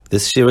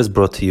This year is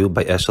brought to you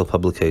by Eshel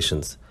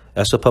Publications.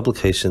 Eshel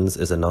Publications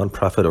is a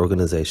non-profit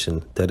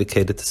organization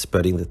dedicated to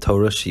spreading the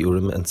Torah,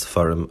 Shiurim, and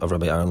Sefarim of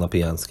Rabbi Aaron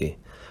Lapiansky.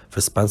 For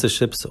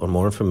sponsorships or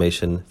more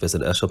information,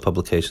 visit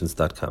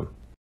eshelpublications.com.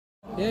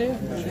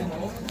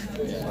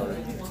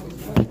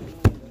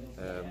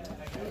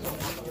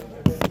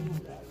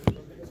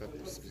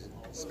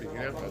 Speaking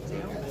out,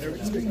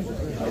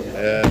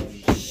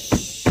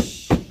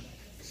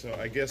 so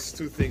I guess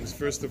two things.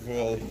 First of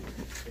all,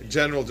 in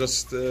general,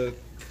 just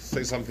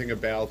say something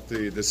about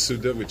the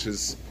Suda, which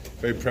is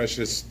very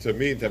precious to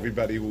me and to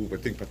everybody who I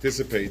think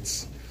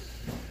participates.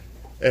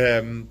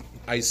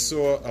 I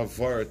saw a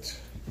vart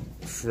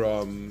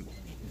from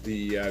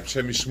the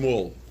Shemi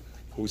Shmuel,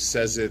 who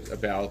says it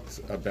about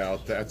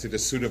actually the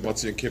Suda of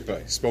Motzei and Kippur.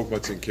 He spoke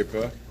Motzei and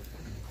Kippur,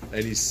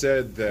 and he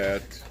said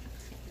that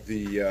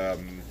the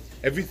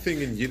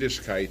everything in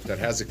Yiddishkeit that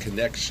has a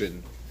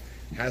connection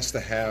has to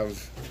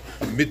have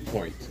a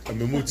midpoint, a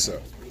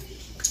memutza.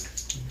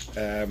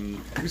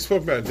 We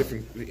spoke about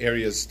different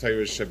areas,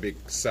 Torah, Shabik,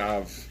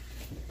 Sav,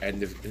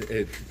 and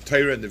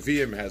Torah and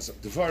Nevi'im has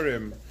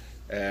Devarim,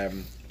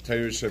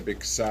 Torah,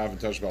 Shabik, Sav, and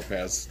Toshbal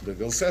has the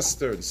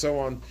Vilsester, and so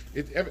on.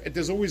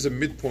 There's always a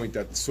midpoint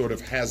that sort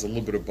of has a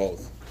little bit of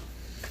both.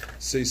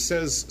 So he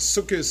says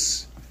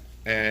Sukkot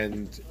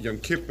and Yom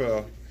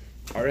Kippur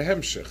are a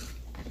hemshech.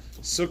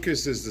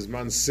 Sukkot is the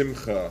man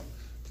simcha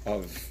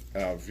of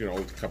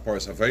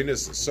Kapparas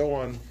Havainis and so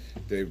on.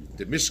 The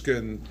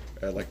Mishkan,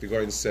 like the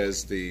Goyen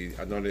says, the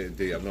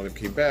Anonim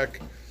came back.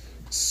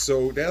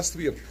 So there has to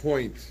be a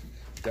point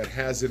that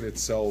has in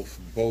itself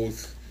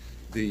both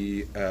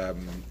the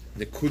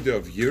Nekuda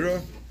of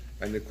Yira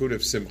and Nekuda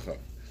of Simcha.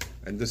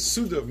 And the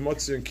Suda of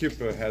Motzei and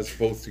Kippur has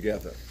both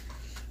together.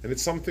 And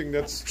it's something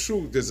that's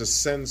true. There's a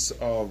sense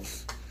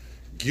of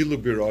Gilu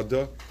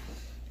Birada.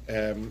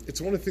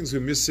 It's one of the things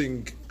we're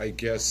missing, I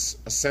guess,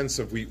 a sense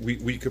of we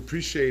could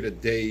appreciate a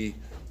day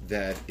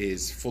that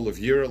is full of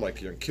Yira,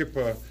 like Yom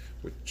Kippur,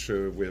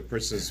 where a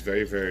person is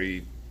very,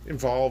 very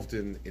involved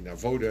in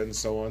Avoda and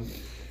so on.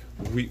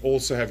 We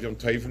also have Yom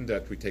Tovim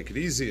that we take it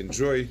easy,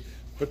 enjoy.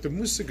 But the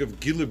musik of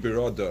Gilu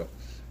Birada,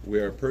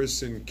 where a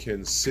person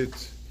can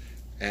sit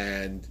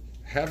and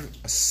have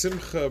a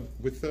simcha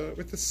with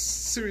a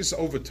serious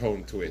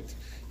overtone to it.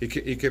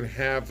 He can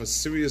have a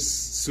serious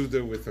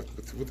suda with a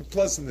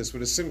pleasantness,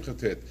 with a simcha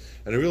to it,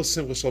 and a real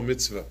simcha shal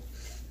mitzvah.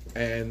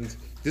 And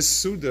this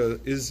suda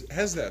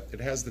has that. It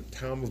has the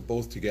tam of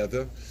both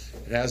together.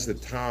 It has the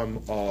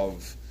tam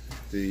of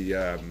the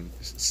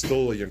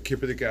still a Yom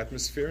Kippuric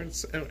atmosphere and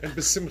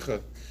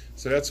besimcha.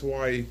 So that's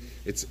why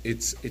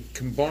it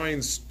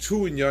combines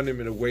two inyanim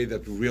in a way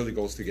that really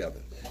goes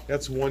together.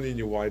 That's one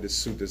inyan why the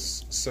suda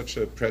is such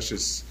a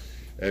precious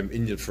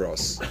inyan for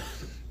us.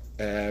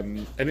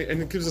 And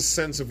it gives a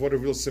sense of what a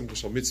real simcha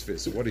shal mitzvah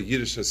is, what a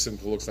Yiddish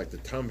simcha looks like, the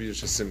tam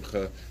Yiddish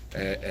simcha,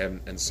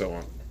 and so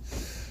on.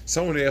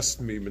 Someone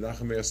asked me,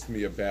 Menachem asked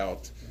me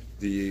about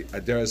the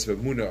Aderes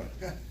V'Emunah.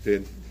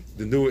 The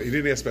new, he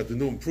didn't ask about the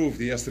new improved,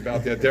 he asked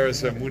about the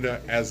Aderes V'Emunah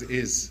as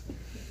is.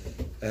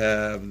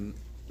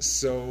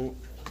 So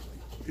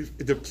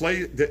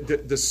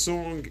the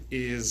song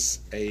is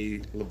a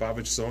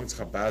Lubavitch song, it's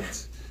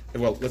Chabad.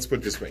 Well, let's put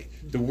it this way: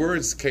 the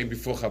words came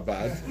before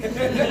Chabad,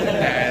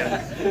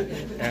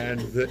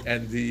 and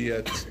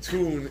the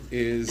tune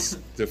is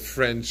the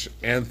French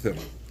anthem,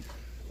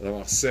 La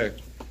Marseillaise,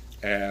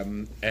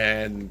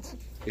 and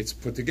it's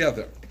put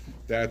together.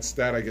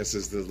 That I guess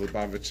is the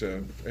Lubavitch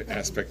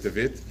aspect of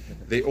it.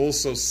 They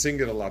also sing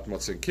it a lot,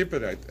 Motzei and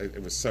Kippur.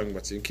 It was sung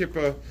Motzei and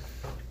Kippur,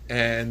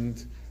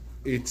 and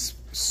I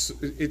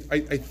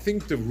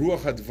think the Ruach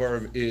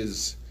HaDvarim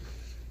is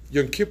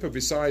Yom Kippur,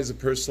 besides a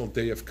personal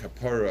day of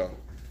kapara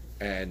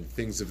and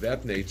things of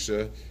that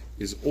nature,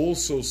 is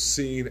also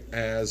seen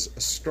as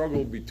a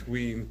struggle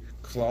between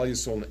Klal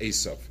Yisrael and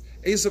Esav.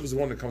 Esav is the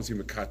one that comes to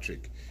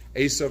Mekatrik.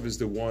 Esav is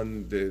the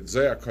one the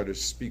Zohar Kodesh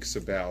speaks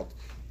about.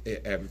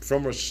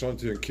 From Rosh Hashanah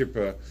to Yom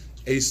Kippur,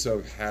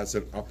 Esav has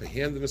an upper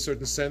hand in a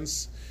certain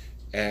sense,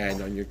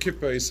 and on Yom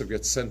Kippur, Esav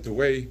gets sent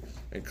away,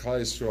 and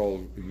Klal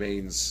Yisrael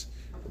remains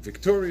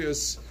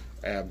victorious.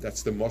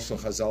 That's the mashal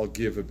Chazal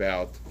give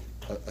about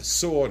a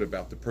sword,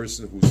 about the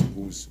person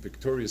who's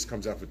victorious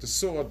comes out with the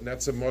sword, and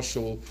that's a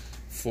mashal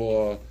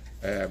for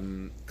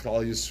Klal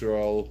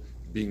Yisrael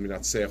being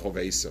minatzeach of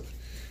Esav.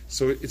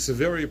 So it's a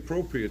very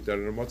appropriate that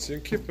in Motzei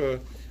and Kippur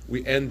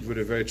we end with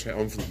a very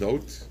triumphant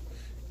note.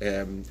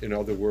 In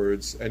other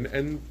words, and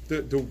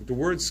the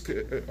words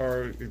fit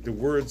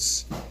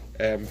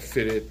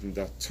it, and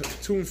the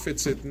tune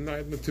fits it,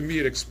 and to me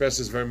it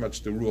expresses very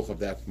much the ruach of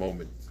that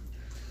moment.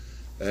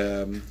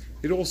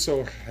 It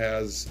also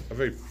has a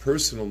very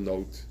personal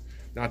note,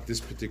 not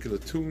this particular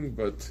tune,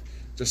 but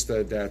just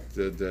the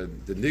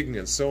niggin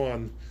and so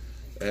on.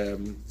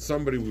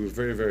 Somebody we were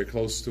very, very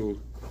close to,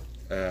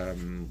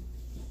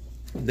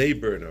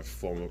 neighbor in a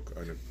former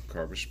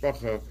Kar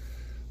Mishpacha,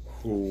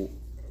 who,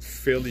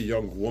 fairly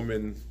young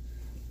woman,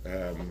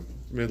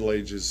 Middle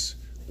Ages,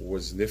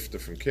 was nifta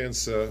from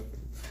cancer,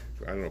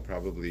 I don't know,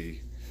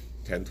 probably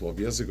 10, 12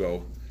 years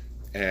ago,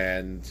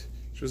 and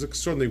She was an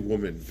extraordinary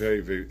woman, very,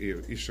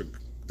 very isha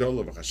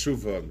gdola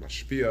v'chashuva and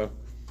mashpia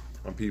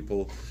on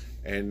people.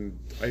 And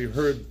I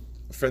heard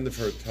a friend of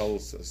her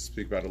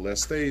speak about her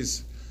last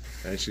days,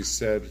 and she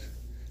said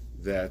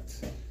that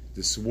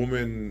this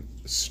woman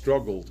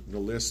struggled in the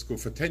last school.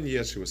 For 10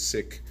 years she was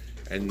sick,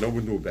 and no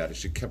one knew about it.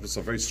 She kept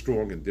herself very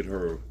strong and did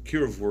her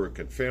cure of work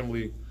and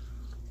family.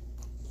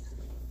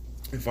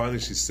 And finally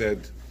she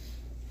said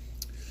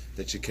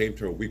that she came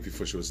to her a week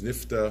before she was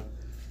nifta,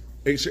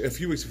 a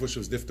few weeks before she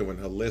was nifta, when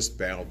her last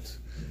bout,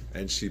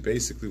 and she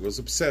basically was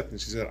upset, and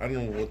she said, I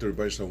don't know what the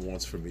Rebbe Shalom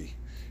wants from me.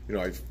 You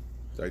know, I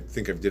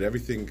think I've did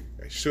everything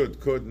I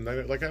could, and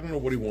I don't know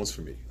what he wants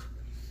from me.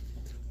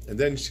 And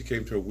then she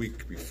came to a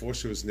week before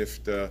she was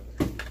nifta,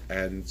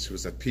 and she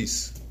was at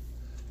peace.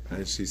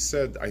 And she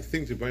said, I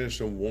think the Rebbe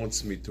Shalom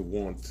wants me to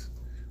want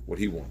what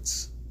he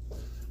wants.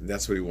 And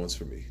that's what he wants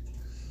from me.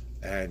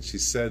 And she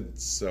said,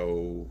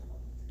 so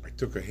I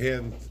took her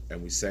hand,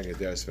 and we sang a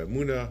Deres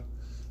V'Emunah,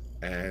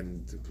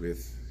 and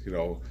with,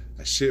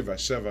 Hashiv,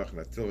 Hashevach, and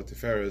Atil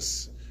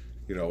V'Tiferes,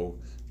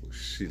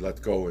 she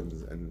let go, and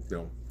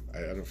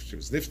I don't know if she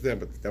was nifted then,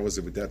 but that was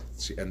it. With that,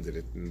 she ended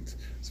it, and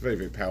it's very,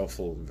 very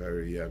powerful and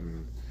very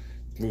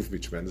moved me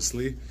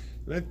tremendously.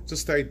 And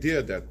just the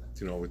idea that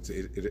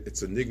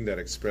it's a niggun that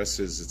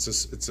expresses.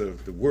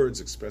 The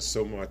words express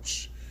so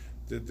much.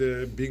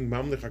 The being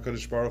mamlich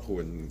Hakadosh Baruch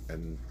Hu,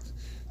 and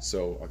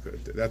so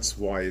that's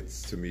why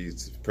personally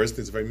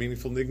it's a very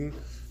meaningful niggun,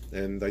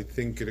 and I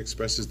think it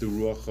expresses the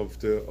ruach of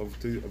the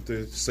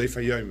Seif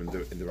HaYom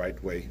in the right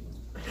way.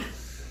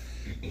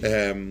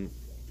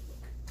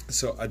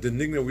 So the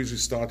niggun we usually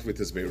start with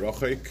is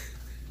Meirachik,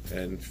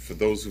 and for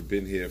those who've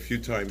been here a few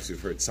times,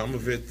 you've heard some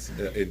of it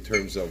in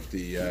terms of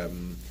the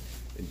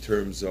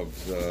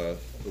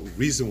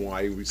reason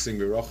why we sing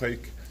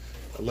Meirachik.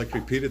 I'd like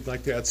to repeat it, I'd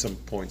like to add some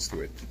points to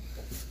it.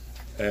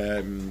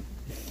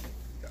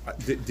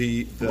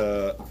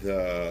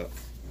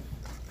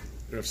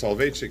 Rav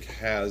Soloveitchik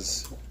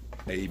has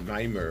a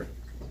mimer.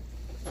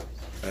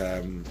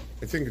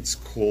 I think it's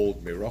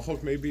called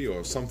Meirachok maybe,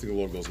 or something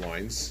along those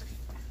lines.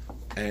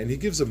 And he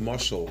gives a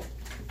mashal,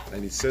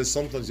 and he says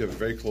sometimes you have a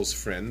very close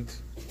friend,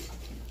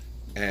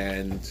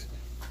 and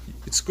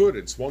it's good,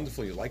 it's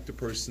wonderful, you like the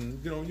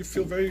person, you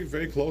feel very,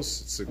 very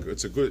close.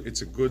 It's a good.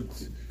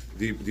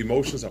 The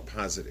emotions are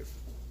positive.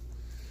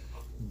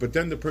 But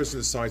then the person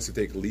decides to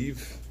take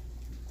leave,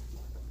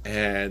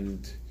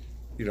 and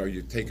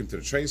you take him to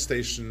the train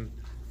station,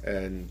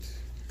 and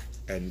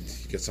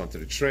he gets onto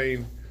the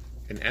train,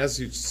 and as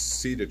you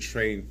see the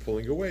train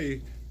pulling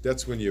away,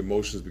 that's when your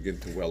emotions begin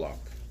to well up.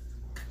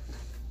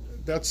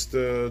 That's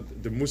the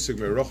musig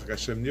Meirachik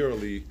Hashem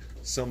nearly.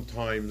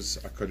 Sometimes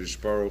HaKadosh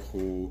Baruch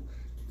Hu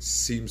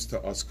seems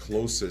to us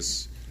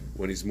closest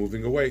when he's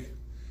moving away.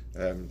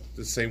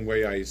 The same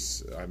way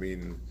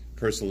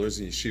person learns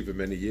in yeshiva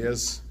many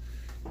years,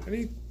 and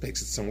he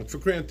takes it somewhat for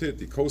granted,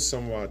 he goes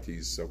somewhat,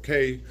 he's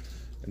okay,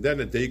 and then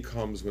a day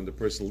comes when the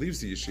person leaves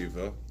the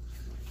yeshiva,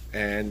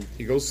 and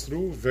he goes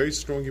through very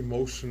strong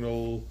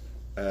emotional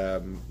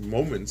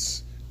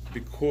moments,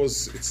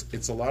 because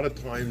it's a lot of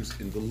times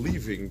in the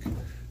leaving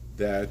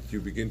that you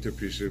begin to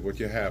appreciate what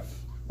you have.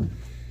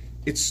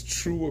 It's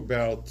true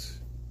about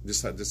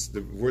this.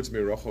 The words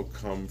Meirachok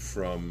come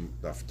from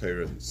the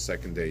Haftarah,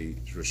 second day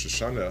Rosh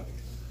Hashanah.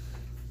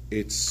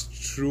 It's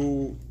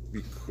true.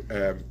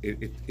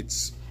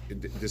 This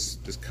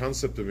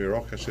concept of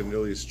Meirachok Hashem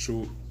Nili is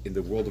true in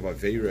the world of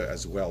Aveira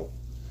as well.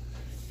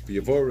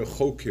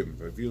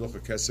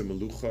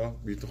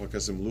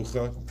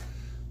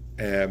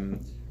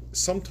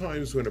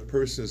 Sometimes when a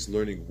person is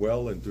learning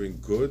well and doing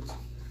good,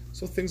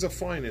 so things are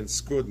fine and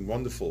it's good and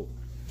wonderful.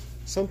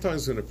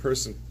 Sometimes when a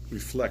person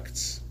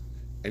reflects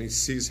and he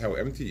sees how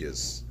empty he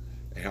is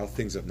and how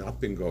things have not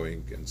been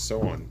going and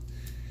so on,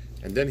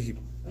 and then he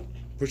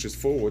pushes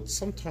forward,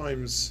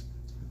 sometimes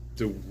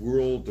the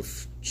world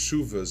of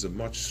tshuva is a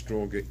much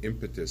stronger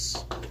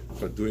impetus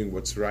for doing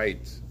what's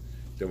right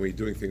than when you're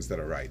doing things that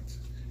are right.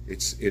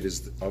 It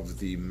is of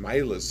the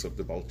milas of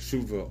the Baal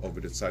Tshuva over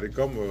the Tzaddik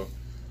Gomer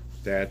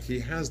that he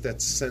has that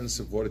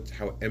sense of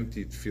how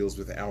empty it feels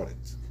without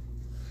it.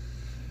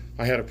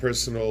 I had a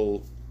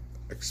personal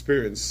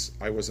experience.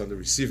 I was on the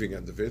receiving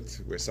end of it,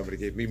 where somebody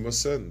gave me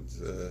musa, and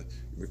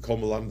Mikol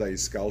Melamdai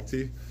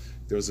Iskalti.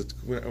 There was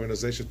when I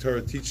was Eish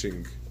Torah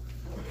teaching,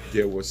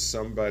 there was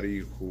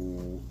somebody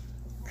who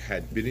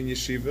had been in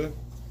yeshiva.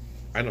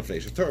 I don't know if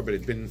Eish Torah, but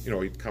he'd been,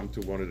 he'd come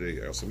to one of the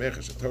Yosemech,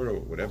 Eish Torah,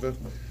 or whatever.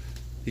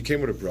 He came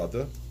with a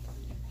brother.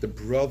 The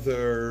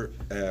brother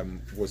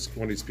was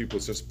one of these people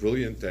who's just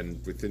brilliant, and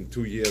within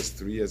 2 years,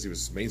 3 years, he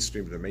was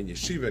mainstream in the main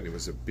yeshiva, and he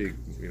was a big,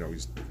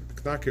 he's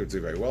knacker,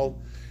 did very well.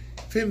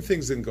 For him,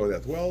 things didn't go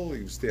that well.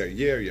 He was there a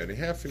year and a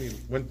half, and he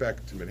went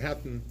back to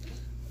Manhattan,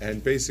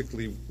 and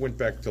basically went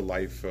back to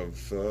life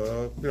of,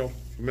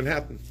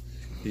 Manhattan.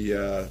 He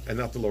and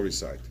not the Lower East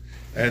Side,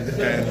 and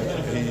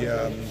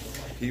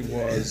he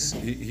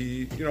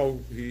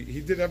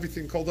did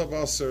everything called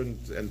Avasser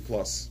and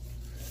plus.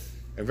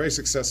 A very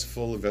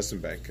successful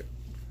investment banker,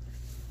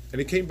 and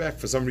he came back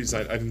for some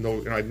reason I didn't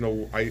know.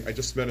 I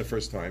just met him the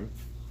first time,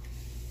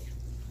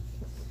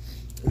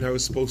 and I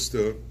was supposed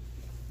to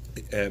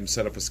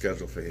set up a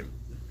schedule for him.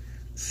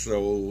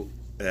 So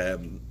I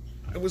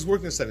was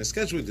working on setting a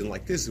schedule. He didn't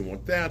like this, he didn't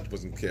want that,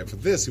 wasn't care for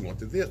this, he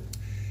wanted this.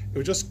 It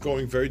was just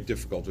going very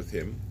difficult with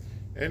him.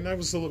 And it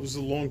was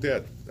a long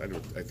day.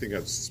 I think I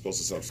was supposed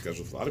to set up a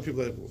schedule for a lot of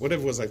people.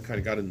 Whatever it was, I kind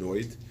of got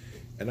annoyed.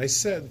 And I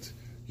said,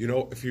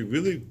 if you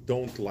really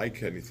don't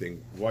like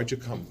anything, why'd you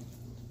come?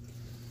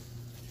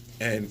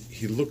 And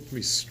he looked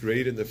me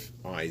straight in the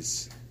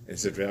eyes and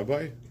said,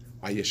 Rabbi,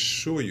 I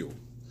assure you,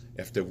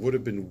 if there would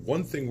have been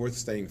one thing worth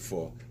staying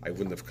for, I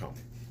wouldn't have come.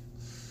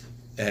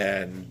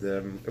 And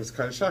it was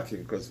kind of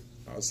shocking because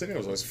I was saying I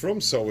was from,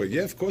 so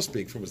yeah, of course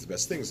being from is the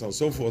best thing, so on and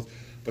so forth.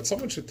 But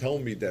someone should tell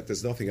me that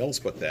there's nothing else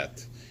but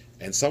that.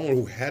 And someone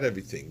who had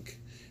everything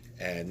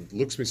and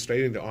looks me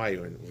straight in the eye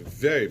and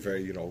very,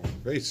 very,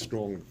 very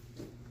strong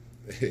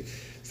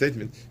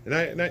statement. And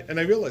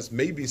I realized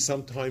maybe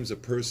sometimes a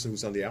person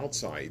who's on the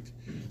outside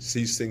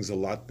sees things a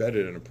lot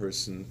better than a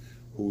person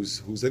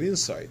who's on the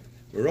inside.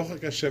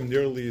 Merachak Hashem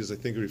nearly is, I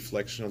think, a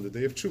reflection on the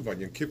day of Tshuva. On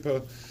Yom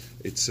Kippur,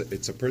 it's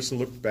a person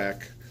look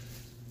back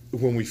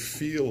when we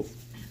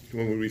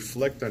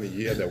reflect on a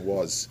year that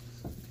was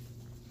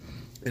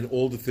and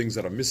all the things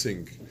that are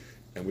missing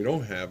and we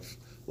don't have.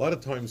 A lot of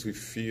times we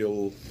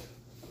feel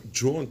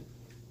drawn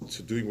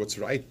to doing what's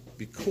right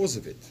because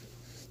of it.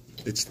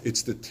 It's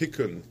the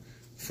tikkun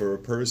for a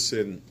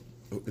person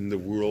in the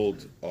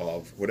world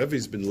of whatever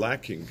he's been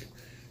lacking.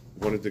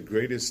 One of the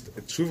greatest,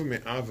 Tshuva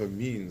Me'ava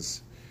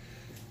means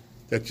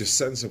that your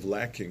sense of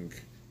lacking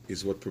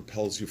is what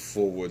propels you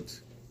forward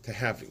to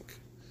having.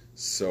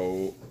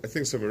 So I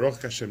think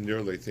Merachak Hashem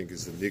Nirle, I think,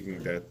 is the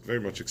niggin that very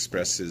much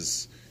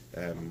expresses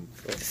the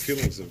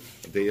feelings of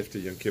a day after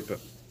Yom Kippur.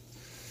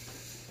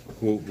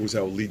 Who's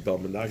our lead bal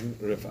menagin?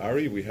 Rav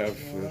Ari, we have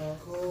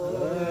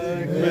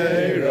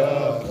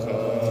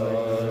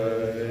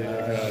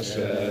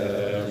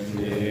Hashem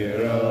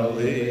Nirali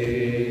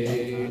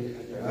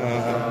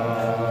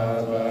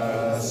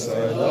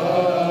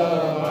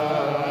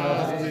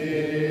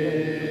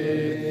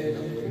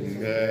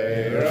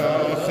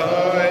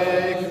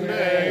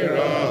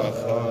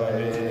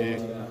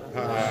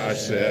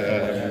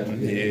Hashem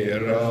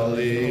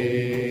Nirali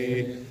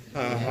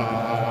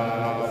Ahava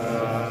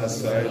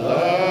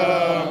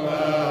Salam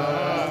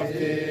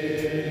Avdi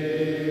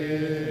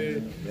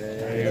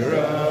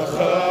Meirachaik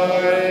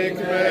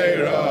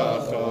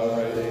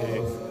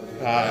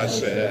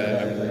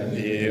Hashem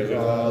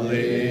Nirali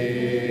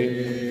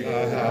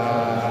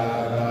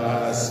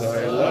Ahava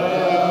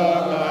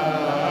Salam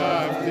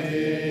Avdi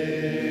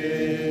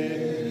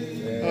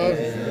Meirachaik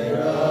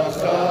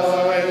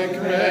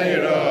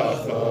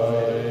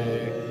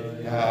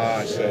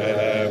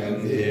Hashem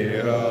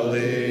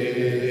Nirali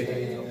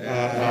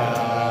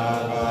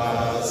Ahava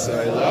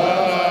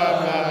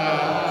Salam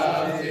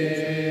Avdi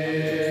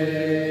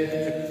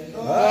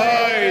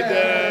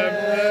Oidem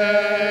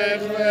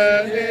Lech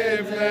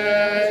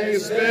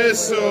Venivneis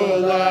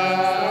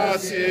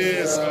Besulas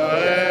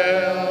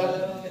Yisrael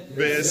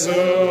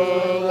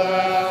Besulas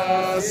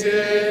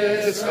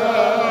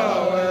Yisrael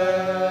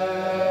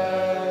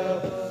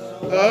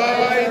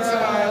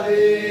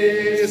Oitzali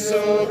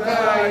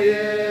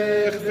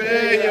Sukayich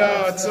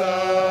V'yatzas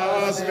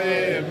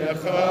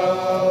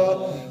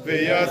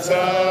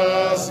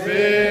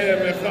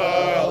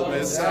v'michal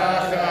Mesachakim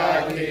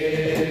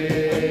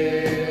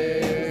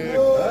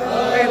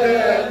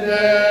Oidem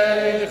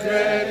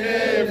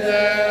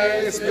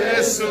Venivneis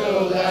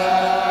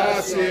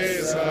Besulas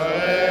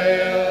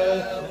Yisrael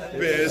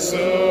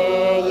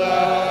Besulas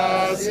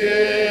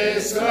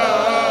Yisrael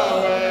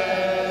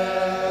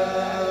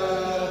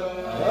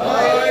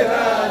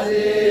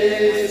Oidali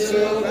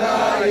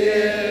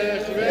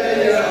Sukayich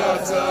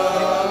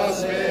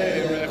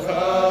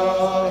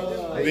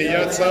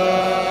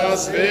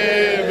V'yatzas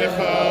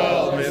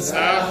v'michal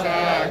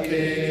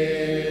Mesachakim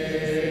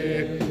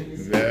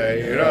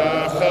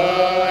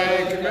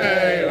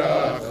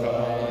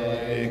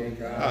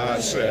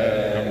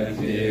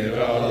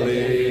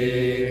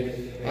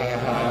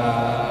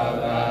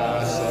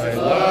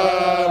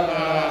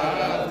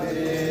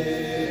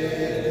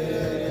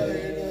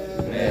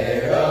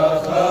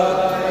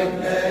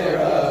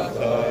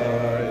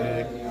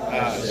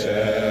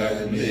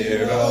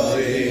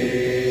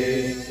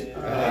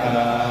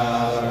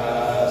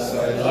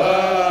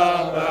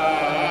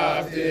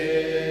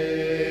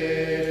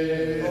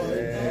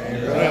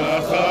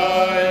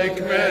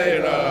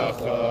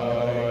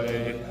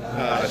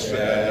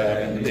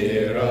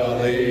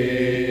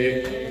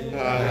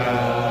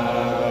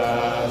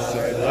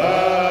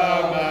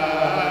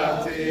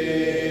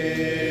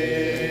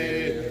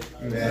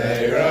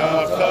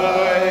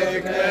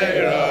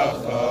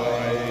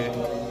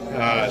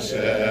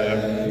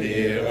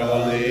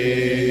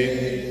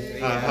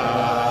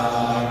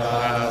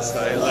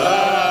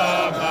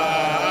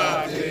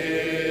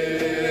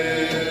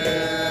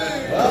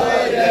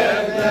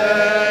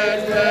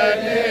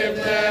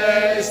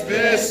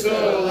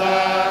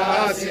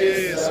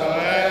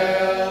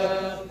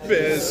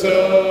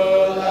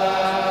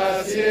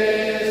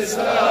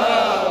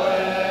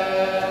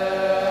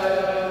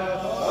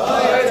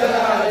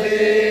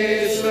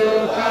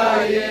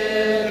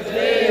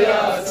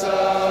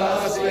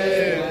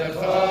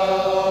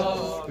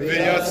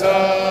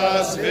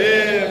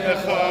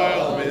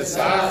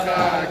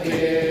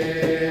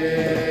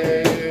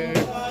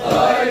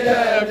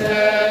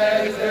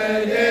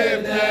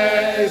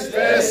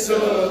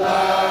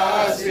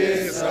Besulas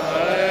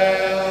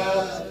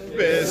Yisrael,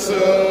 Besulas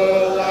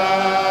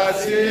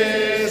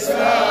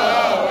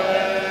Yisrael,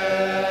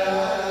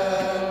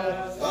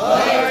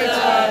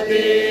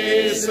 Oitadi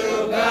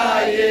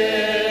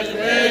Sugayich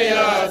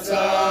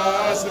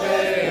Veyatzas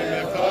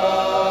Bemecha,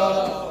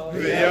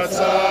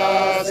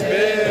 Veyatzas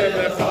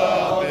Bemecha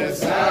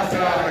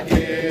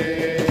Bezachaki.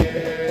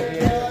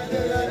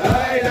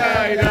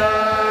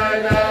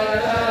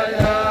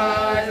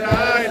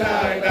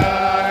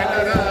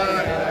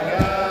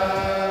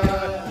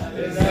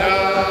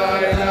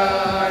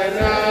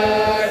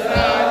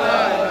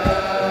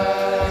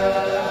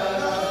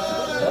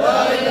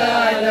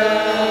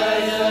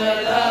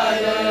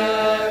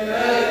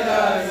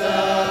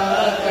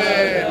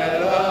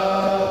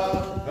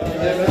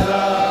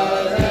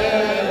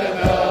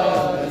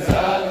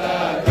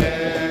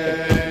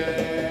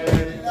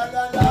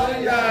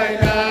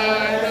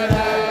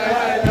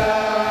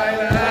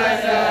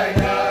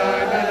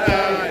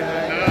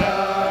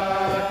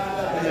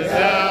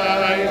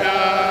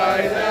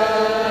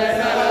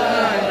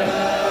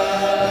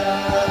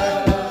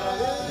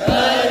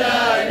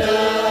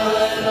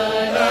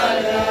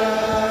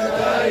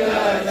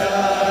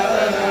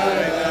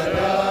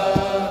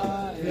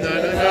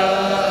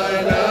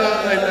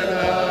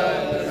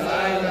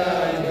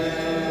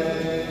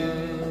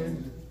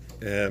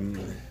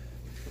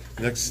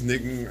 Next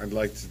niggin I'd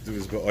like to do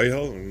is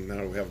Ba'oihel, and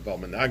now we have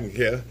Balmanagan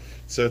here,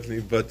 certainly,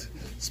 but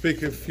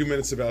speak a few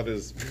minutes about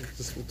it,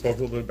 just we'll talk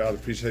a little bit about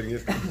appreciating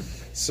it.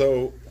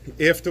 So,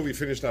 after we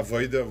finished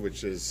Avodah,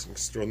 which is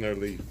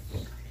extraordinarily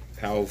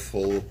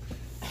powerful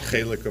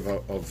chelik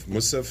of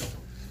Musaf,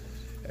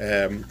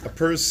 a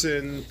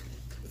person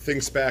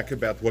thinks back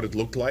about what it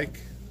looked like,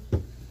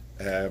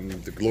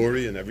 the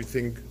glory and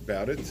everything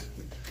about it,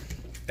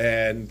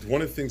 and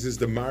one of the things is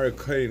the Mara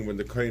Kohen, when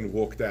the Kohen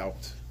walked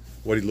out,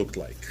 what he looked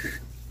like.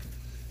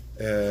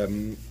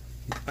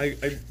 I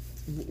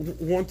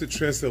want to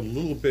translate a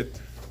little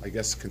bit, I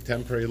guess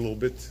contemporary a little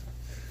bit.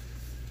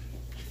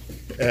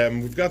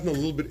 We've gotten a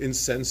little bit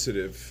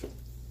insensitive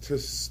to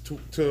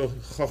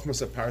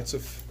Chochmas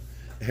HaPartzuf.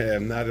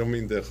 I don't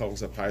mean the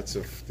Chochmas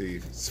HaPartzuf,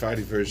 the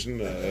Sephardi version.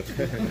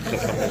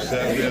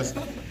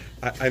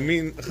 I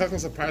mean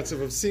Chochmas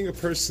HaPartzuf of seeing a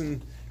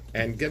person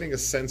and getting a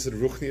sense of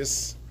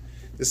Ruchnius.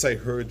 This I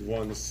heard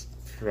once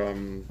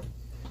from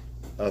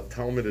a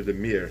Talmud of the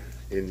Mir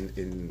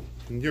in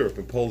Europe,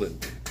 in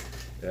Poland.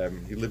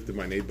 He lived in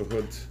my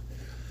neighborhood,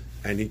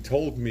 and he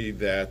told me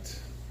that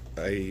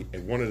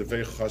one of the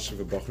very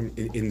chashuv bachrim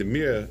in the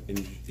Mir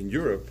in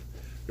Europe,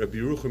 Rabbi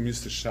Yerucham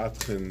used to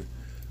shatchen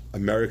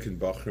American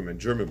bachrim and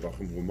German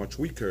bachrim who were much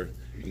weaker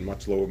and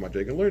much lower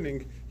madrega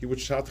learning. He would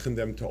shatchen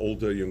them to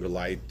older, younger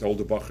light,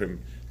 older bachrim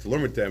to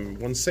learn with them.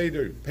 One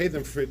seder, pay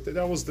them for it.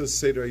 That was the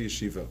seder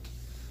yeshiva.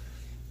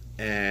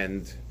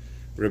 And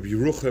Rabbi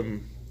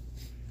Yerucham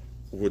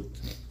would,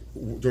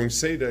 during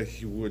Seder,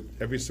 he would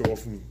every so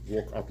often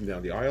walk up and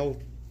down the aisle,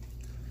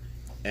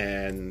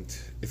 and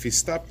if he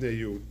stopped near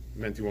you,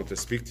 it meant he wanted to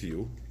speak to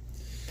you,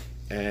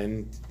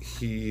 and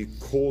he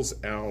calls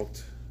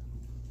out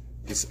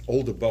this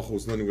older bacha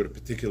who's learning with a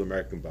particular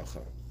American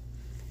bacha,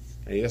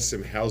 and he asks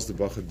him, how's the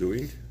bacha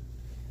doing? He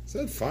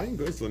said, fine,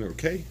 good, he's learning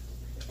okay.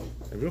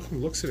 And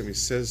Rucham looks at him, he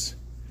says,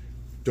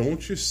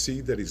 don't you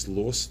see that he's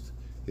lost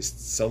his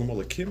Tzelem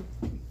Elokim?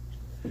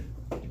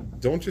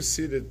 Don't you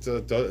see that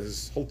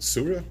his whole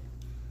tzura?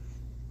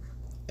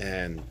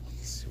 And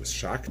he was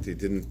shocked. He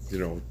didn't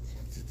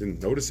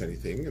notice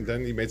anything. And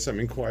then he made some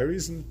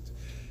inquiries, and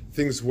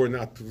things were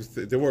not.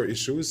 There were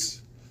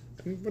issues,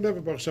 and whatever,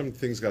 Baruch Hashem,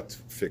 things got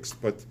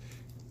fixed. But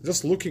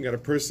just looking at a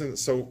person,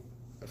 so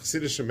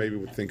Chassidish maybe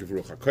would think of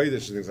Ruach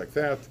HaKodesh and things like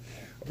that.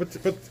 But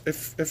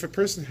if a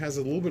person has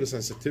a little bit of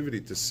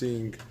sensitivity to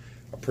seeing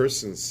a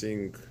person,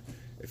 seeing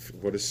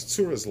what his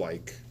tzura is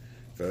like.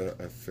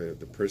 If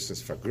the person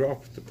is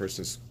fagrop, the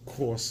person is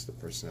coarse, the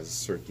person has a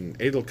certain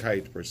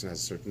edelkeit, the person has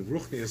a certain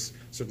ruchnius,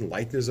 certain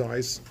light in his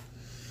eyes.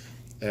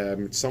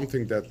 It's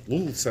something that a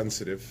little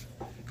sensitive.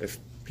 If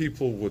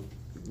people would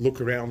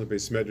look around the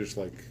Beis Medrash,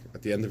 like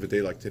at the end of a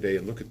day like today,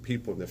 and look at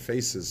people in their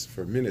faces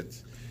for a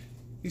minute,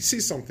 he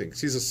sees something. He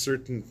sees a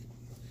certain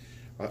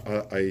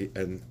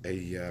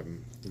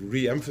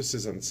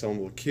re-emphasis on Tzelem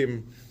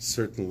Elokim,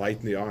 certain light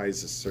in the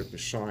eyes, a certain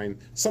shine,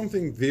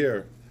 something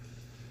there.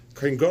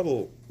 Kohen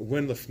Gadol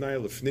went lefnai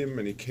lefnim,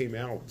 and he came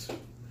out.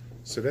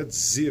 So that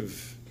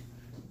ziv,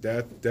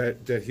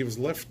 that he was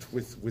left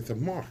with a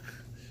mark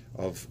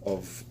of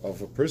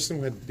a person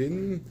who had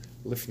been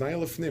lefnai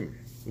lefnim,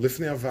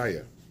 lifnei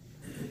avaya,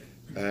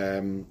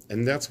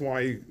 and that's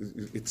why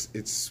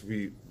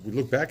we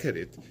look back at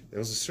it. There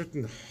was a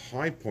certain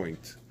high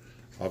point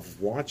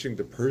of watching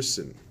the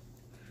person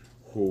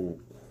who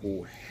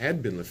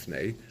had been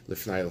lifnei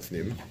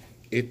lefnim.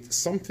 It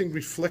something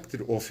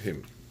reflected off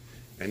him.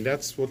 And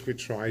that's what we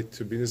try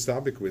to be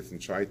nistabik with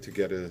and try to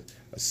get a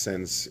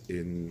sense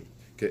in.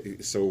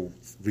 So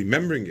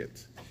remembering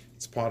it,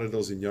 it's part of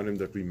those inyanim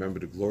that remember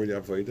the glory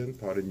of Avodah, and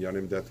part of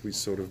inyanim that we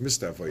sort of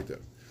missed Avodah.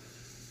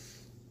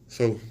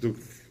 So do.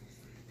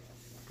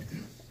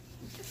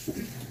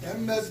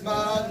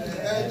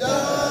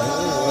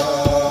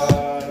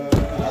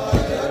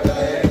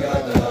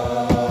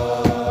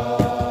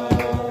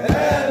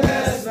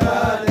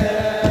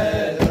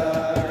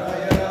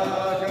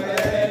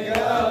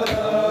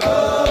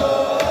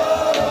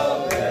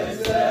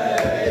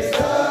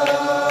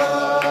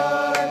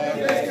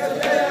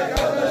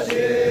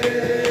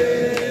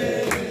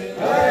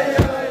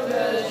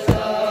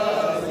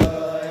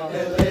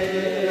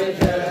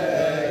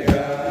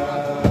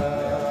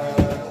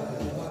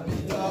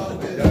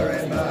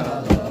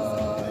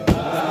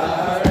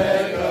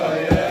 Hare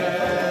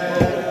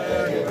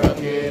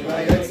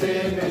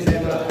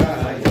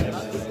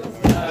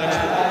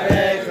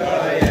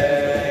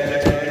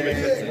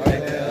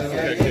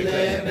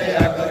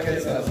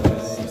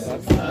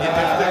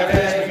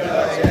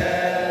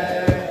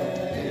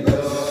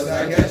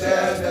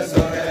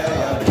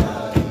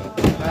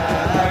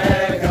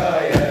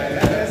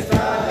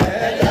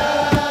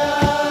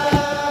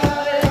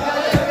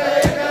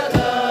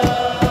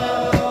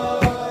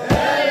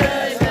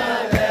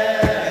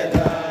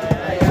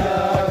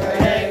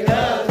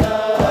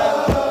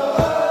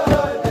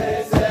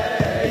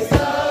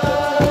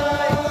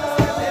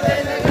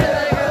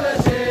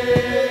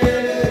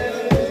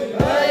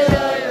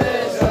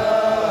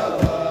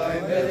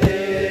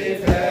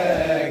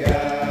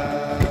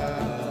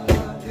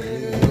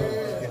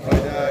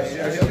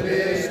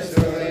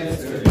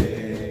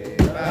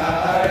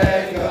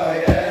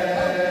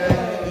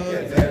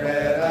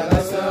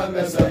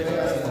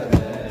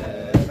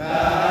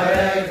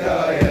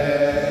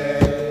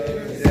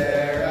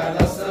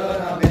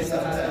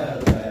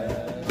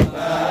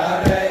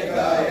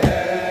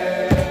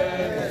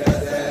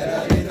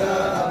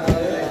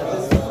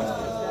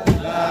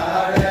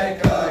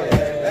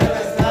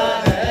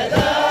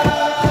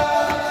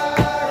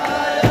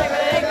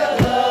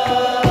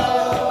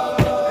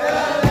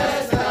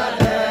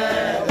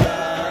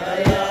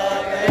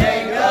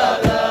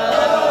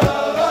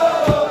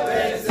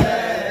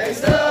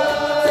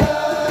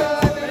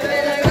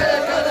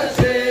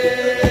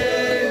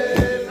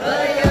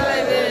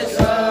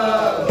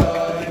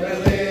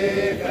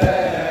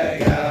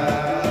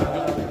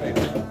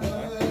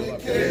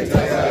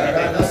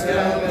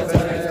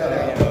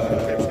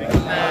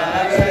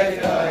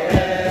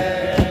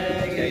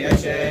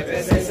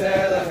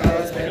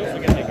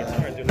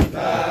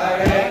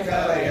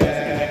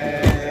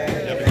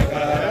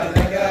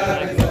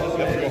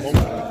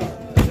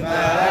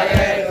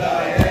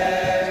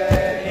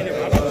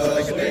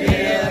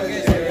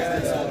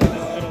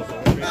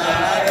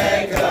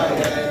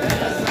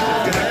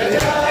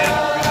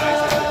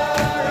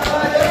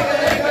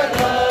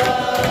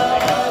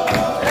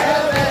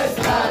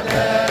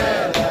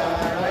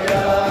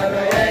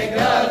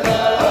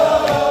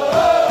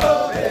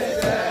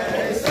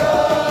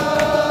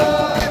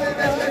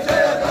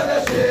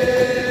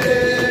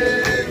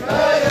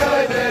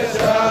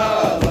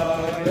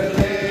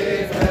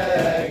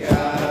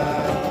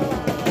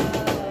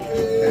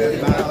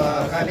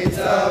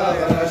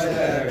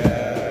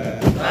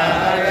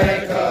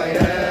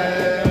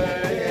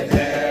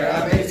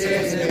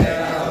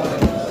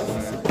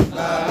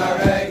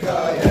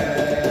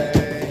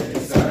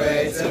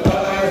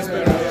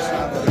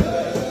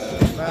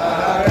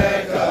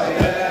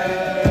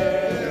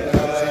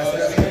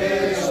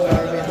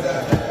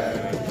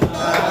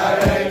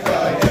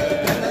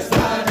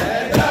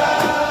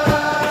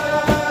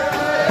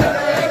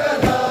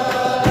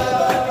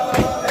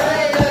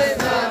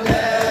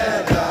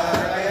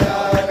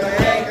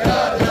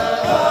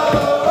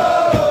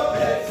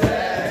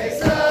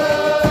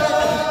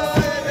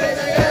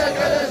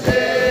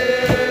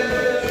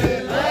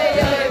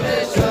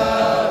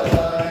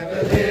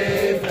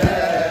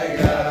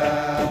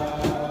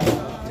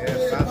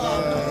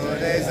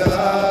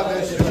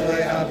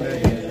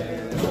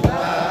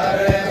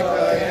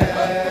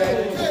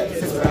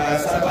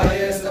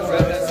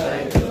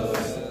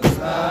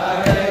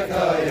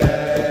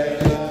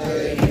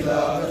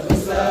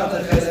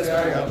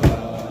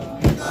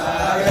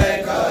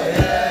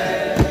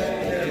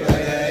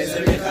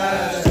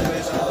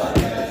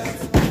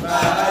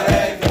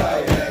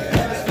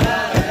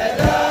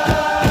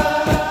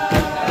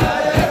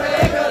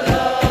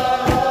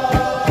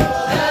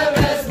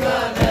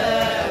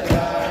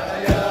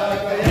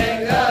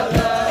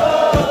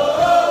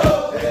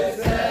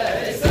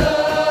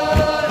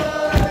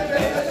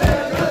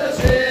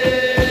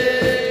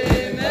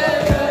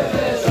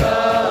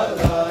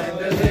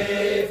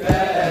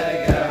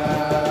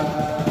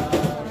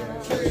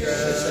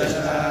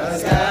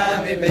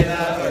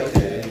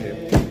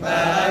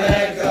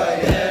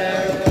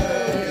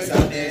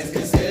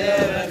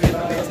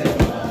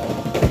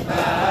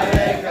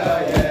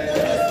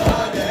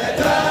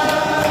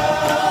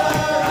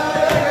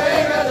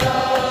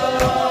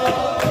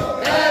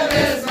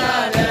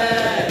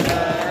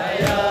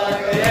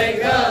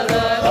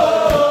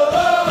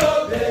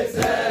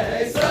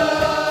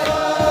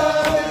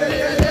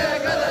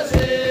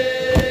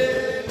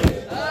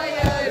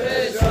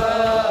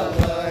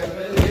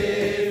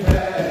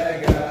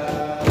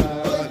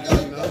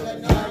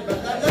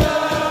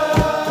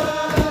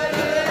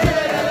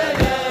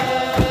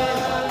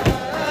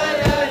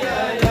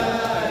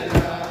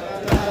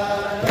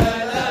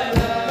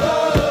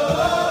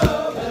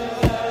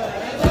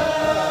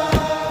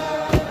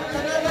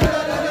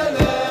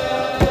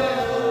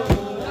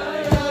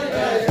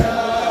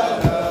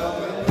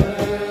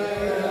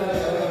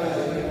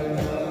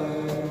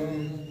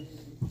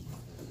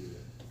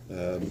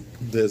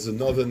there's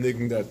another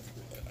niggin that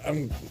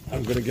I'm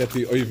going to get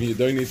the oiv. You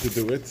don't need to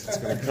do it. It's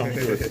going to come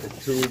to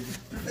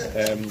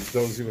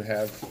those who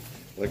have.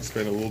 I'll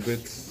explain a little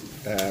bit.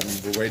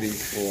 We're waiting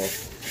for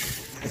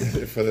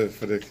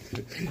the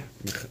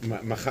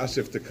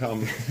machashiv to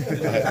come.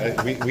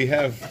 We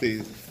have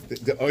the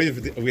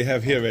oiv we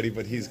have here already,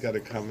 but he's got to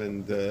come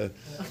and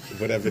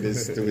whatever it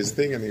is do his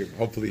thing, and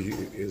hopefully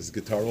his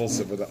guitar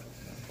also. But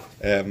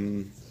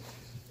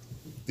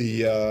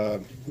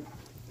the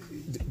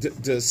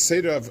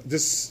seder of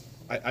this,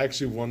 I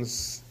actually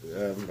once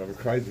Rabbi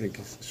Kreidnik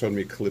showed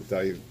me a clip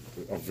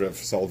of Rav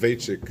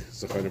Soloveitchik,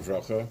 Zechon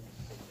Livracha,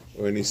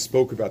 when he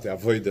spoke about the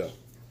avodah,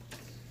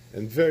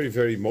 and very,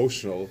 very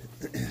emotional,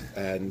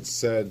 and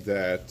said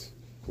that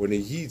when a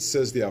Yid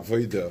says the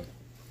avodah,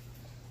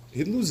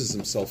 he loses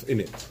himself in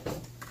it.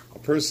 A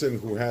person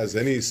who has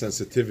any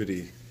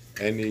sensitivity,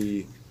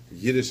 any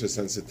Yiddish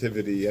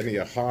sensitivity, any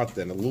heart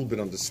and a little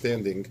bit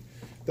understanding,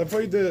 the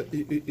avodah,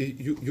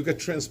 you get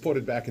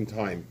transported back in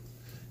time,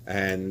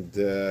 and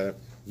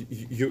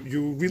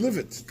you relive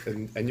it,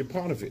 and you're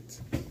part of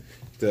it.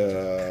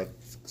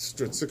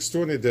 It's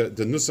extraordinary.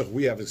 The nusach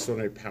we have is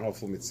extraordinarily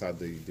powerful mitzad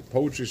the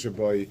poetry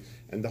shaboy,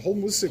 and the whole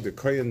musik, the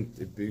kohen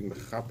being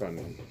mechap on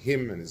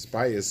him and his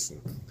bias,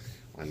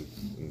 and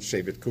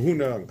Shevet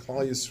Kahuna and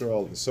Klal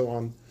Yisrael and so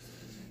on.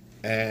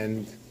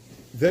 And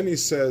then he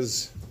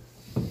says,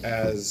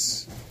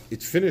 as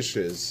it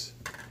finishes,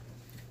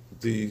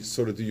 the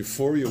sort of the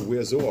euphoria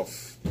wears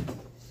off,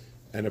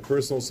 and a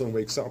person also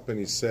wakes up and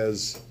he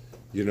says,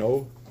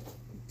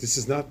 this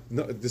is not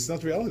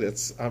reality.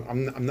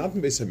 I'm not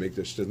in Beis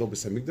Hamikdash. There's no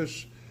Beis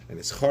Hamikdash, and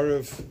it's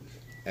charev,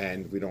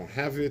 and we don't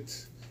have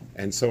it,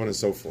 and so on and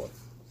so forth.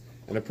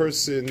 And a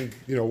person,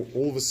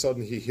 all of a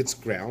sudden he hits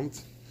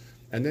ground,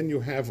 and then you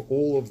have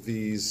all of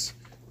these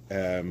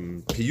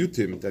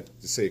piyutim that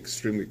say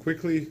extremely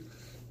quickly,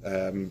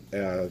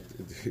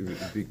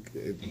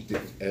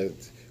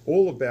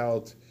 all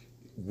about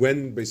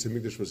when Beis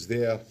Hamikdash was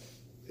there.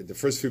 The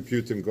first few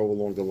piyutim go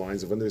along the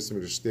lines of when the Beis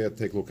Hamikdash was there,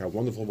 take a look how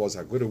wonderful it was,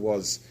 how good it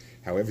was,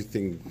 how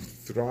everything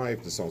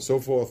thrived, and so on and so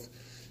forth.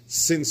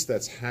 Since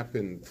that's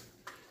happened,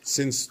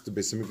 since the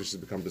Beis Hamikdash has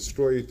become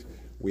destroyed,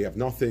 we have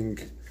nothing,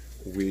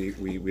 we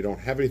don't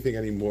have anything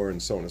anymore,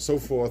 and so on and so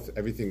forth.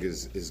 Everything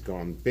is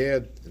gone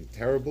bad and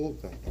terrible,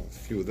 a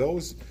few of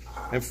those.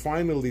 And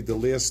finally, the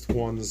last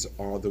ones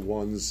are the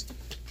ones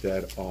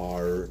that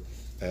are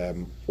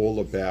all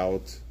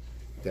about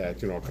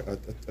that,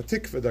 a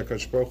tikva that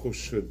Kadosh Baruch Hu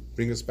should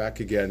bring us back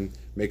again,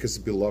 make us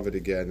beloved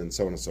again, and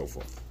so on and so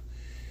forth.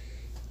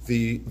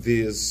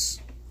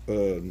 There's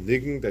a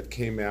niggin that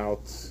came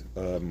out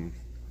a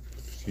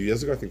few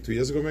years ago, I think 2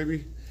 years ago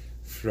maybe,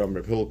 from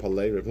Reb Hillel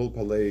Palei. Reb Hillel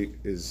Palei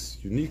is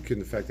unique in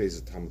the fact that he's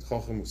a Talmid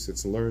Chacham who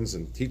sits and learns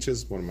and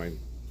teaches. One of my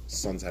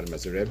sons had him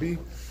as a Rebbe,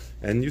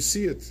 and you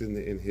see it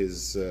in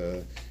his,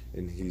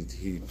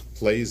 he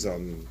plays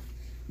on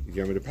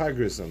Yom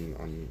Pagris,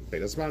 on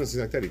Beit Asman, and things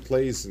like that. He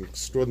plays an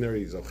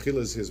extraordinary,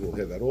 Zalchilas, his, we'll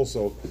hear that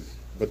also.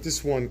 But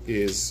this one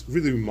is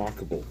really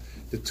remarkable.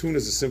 The tune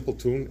is a simple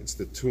tune. It's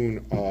the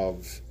tune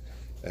of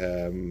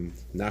Nachmu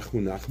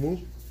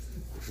Nachmu.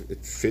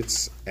 It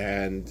fits,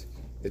 and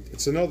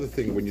it's another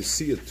thing when you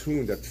see a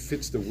tune that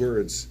fits the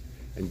words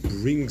and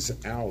brings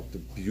out the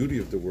beauty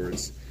of the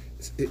words.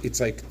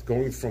 It's like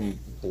going from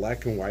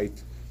black and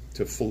white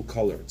to full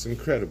color. It's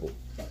incredible,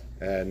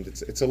 and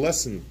it's a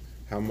lesson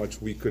how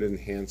much we could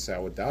enhance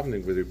our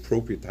davening with the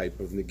appropriate type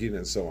of nigin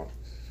and so on.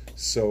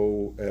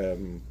 So,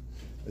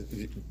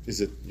 is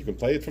it, you can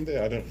play it from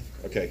there? I don't,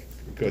 okay,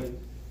 good.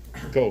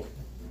 Go.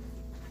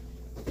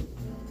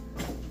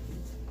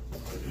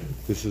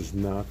 This is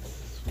not,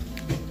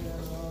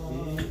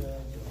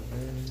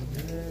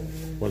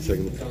 1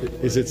 second.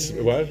 Is it,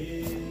 what?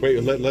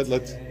 Wait,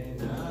 let.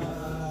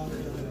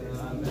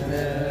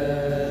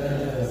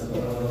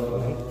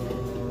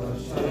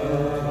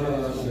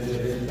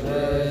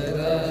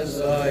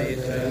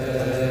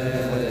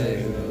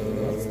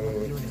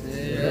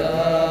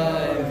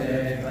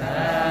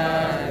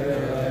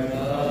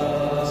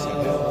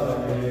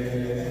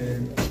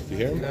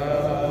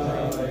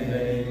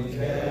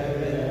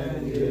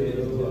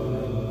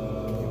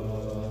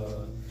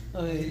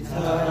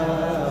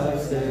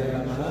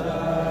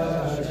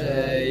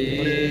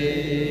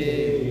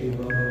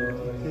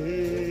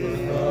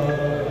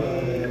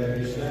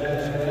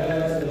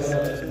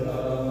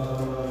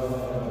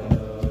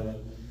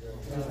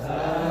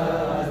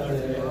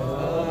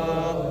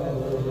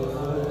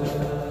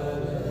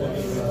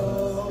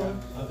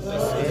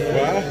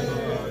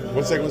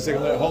 One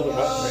second, hold it. I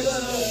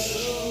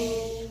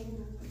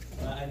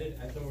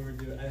thought we were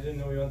doing. I didn't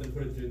know we wanted to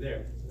put it through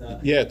there.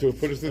 Yeah, to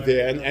put it through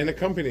there and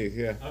accompany.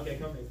 Yeah. Okay,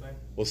 company, fine.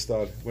 We'll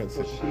start.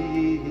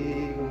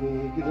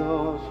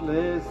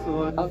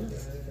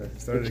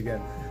 Start it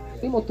again.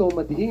 אותו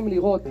מדהים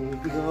לראות.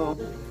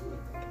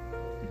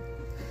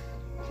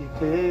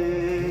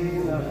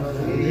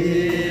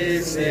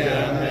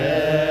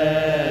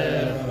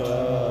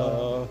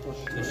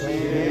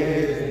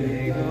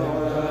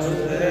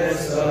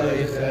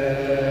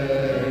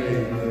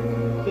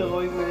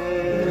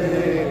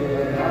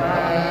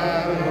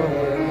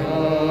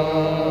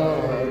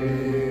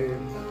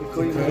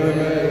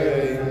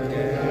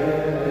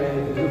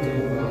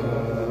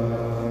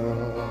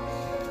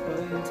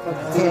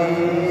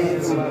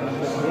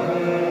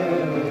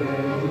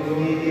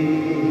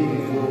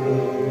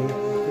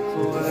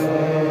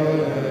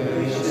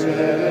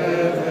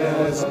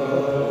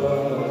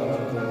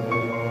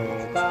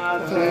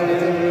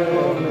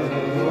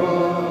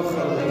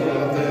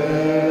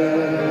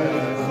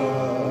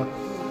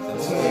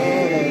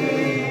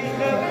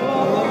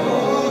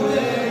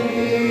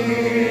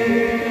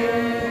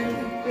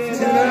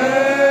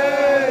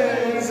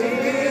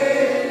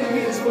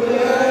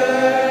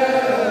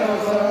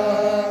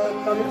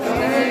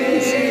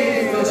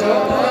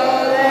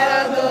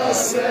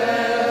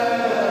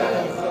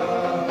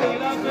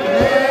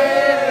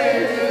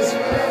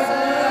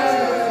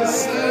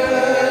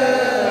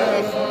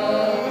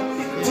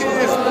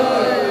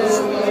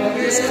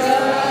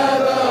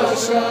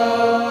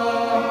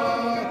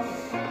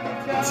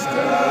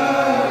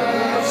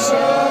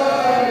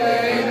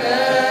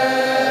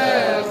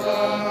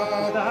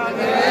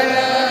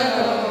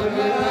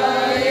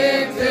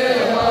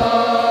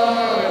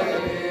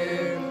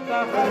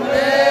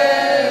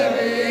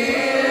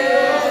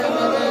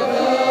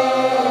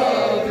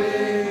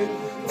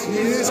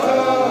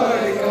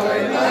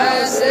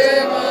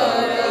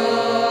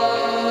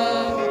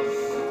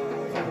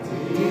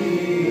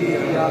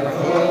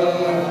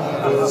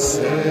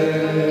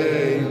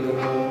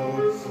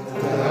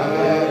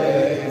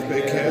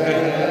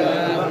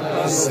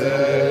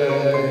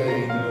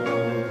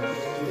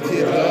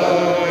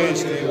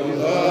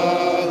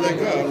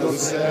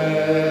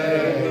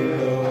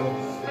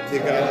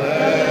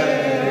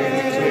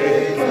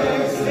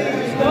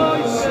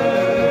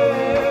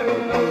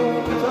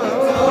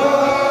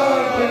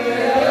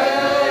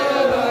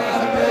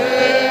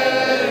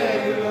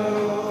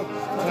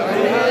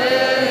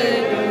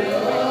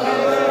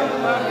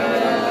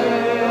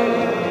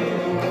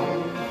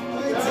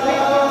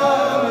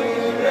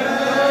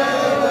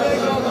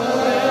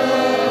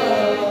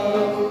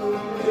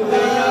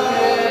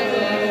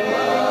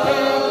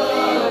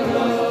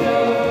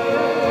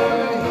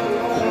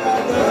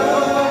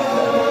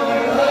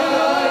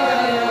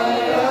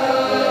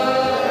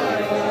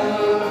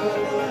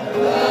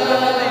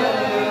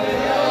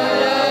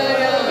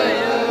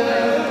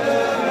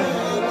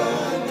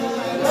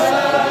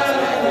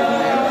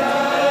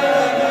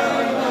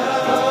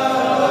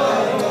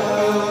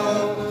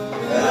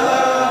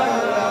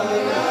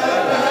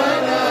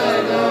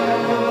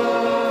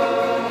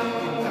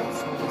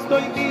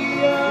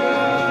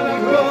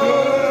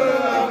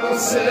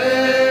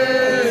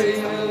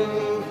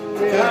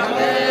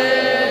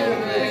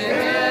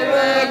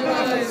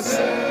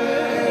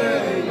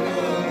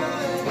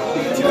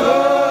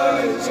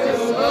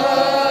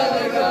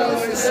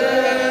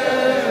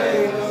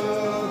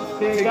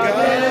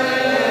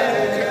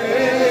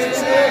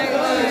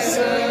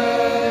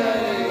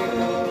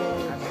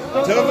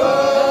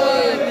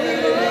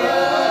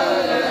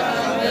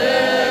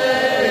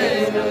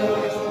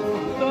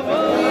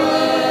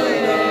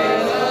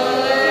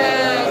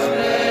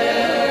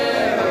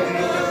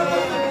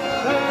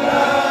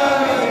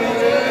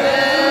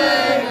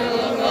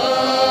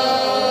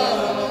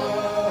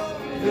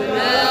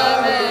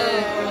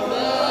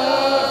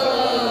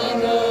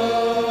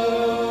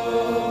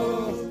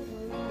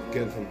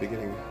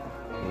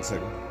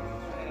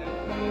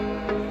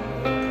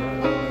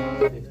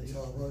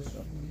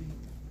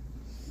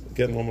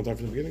 Again, one more time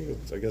from the beginning.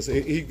 But I guess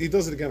he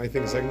does it again. I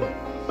think second.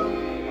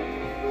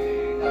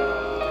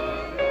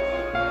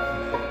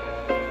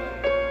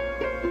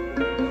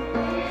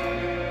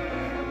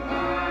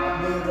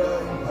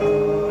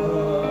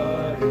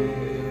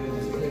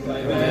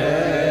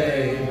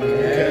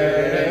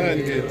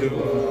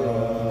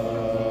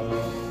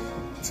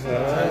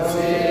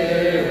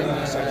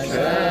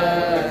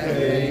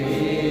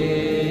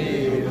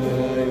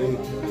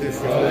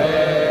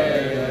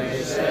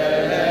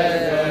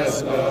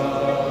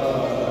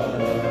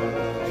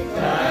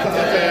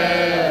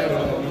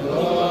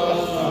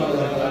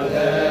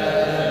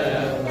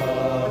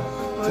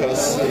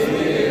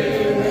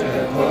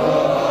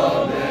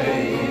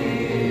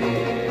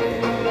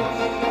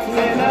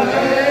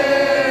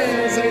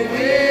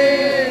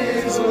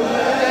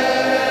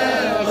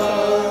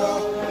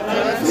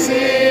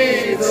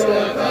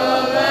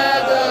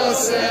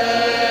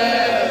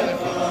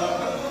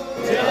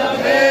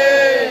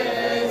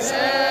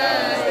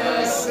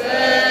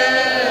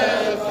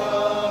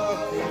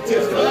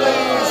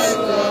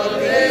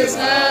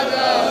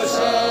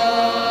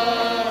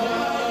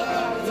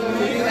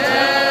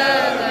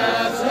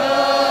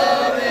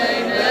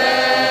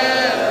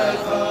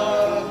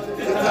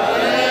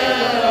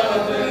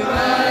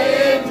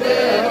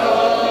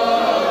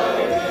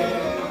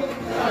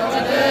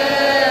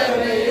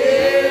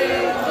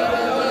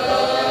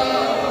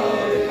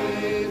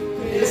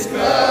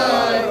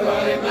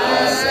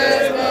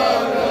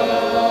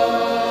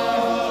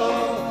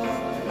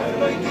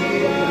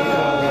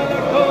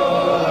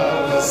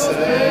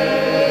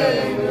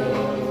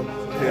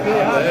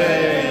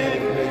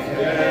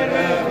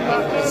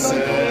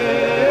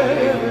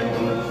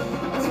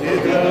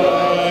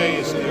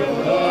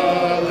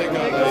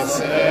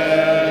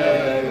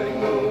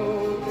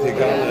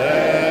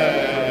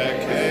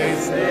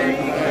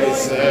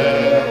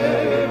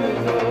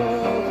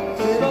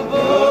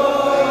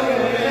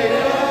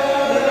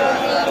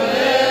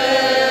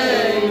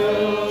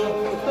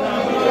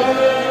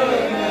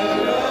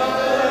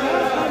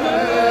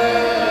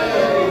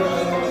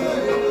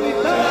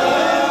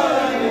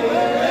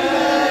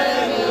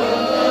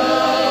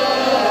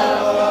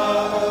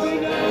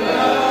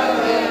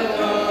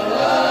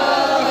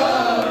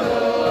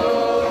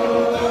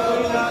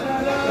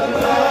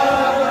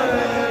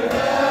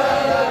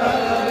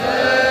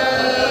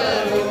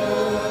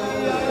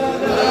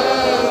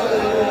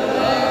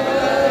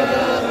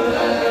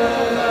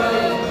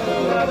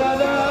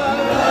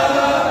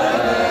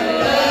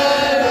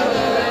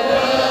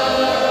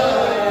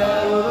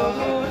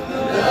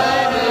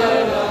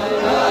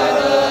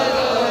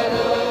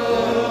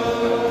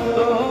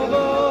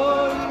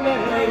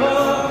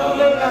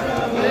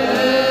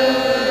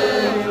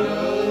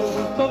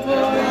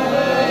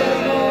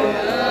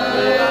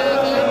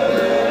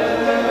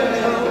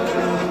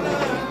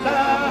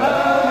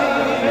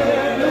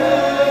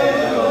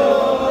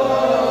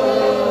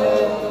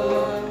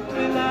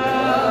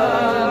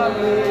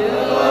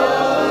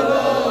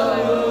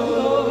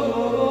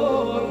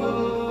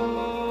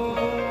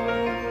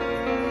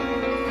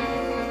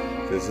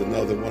 There's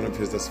another one of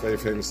his that's very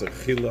famous,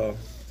 Achila.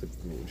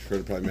 You've heard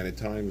it probably many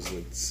times.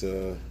 It's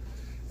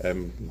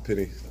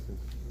Penny.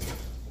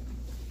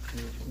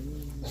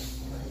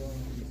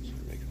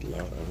 Make it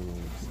loud. I don't know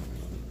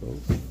how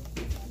it goes.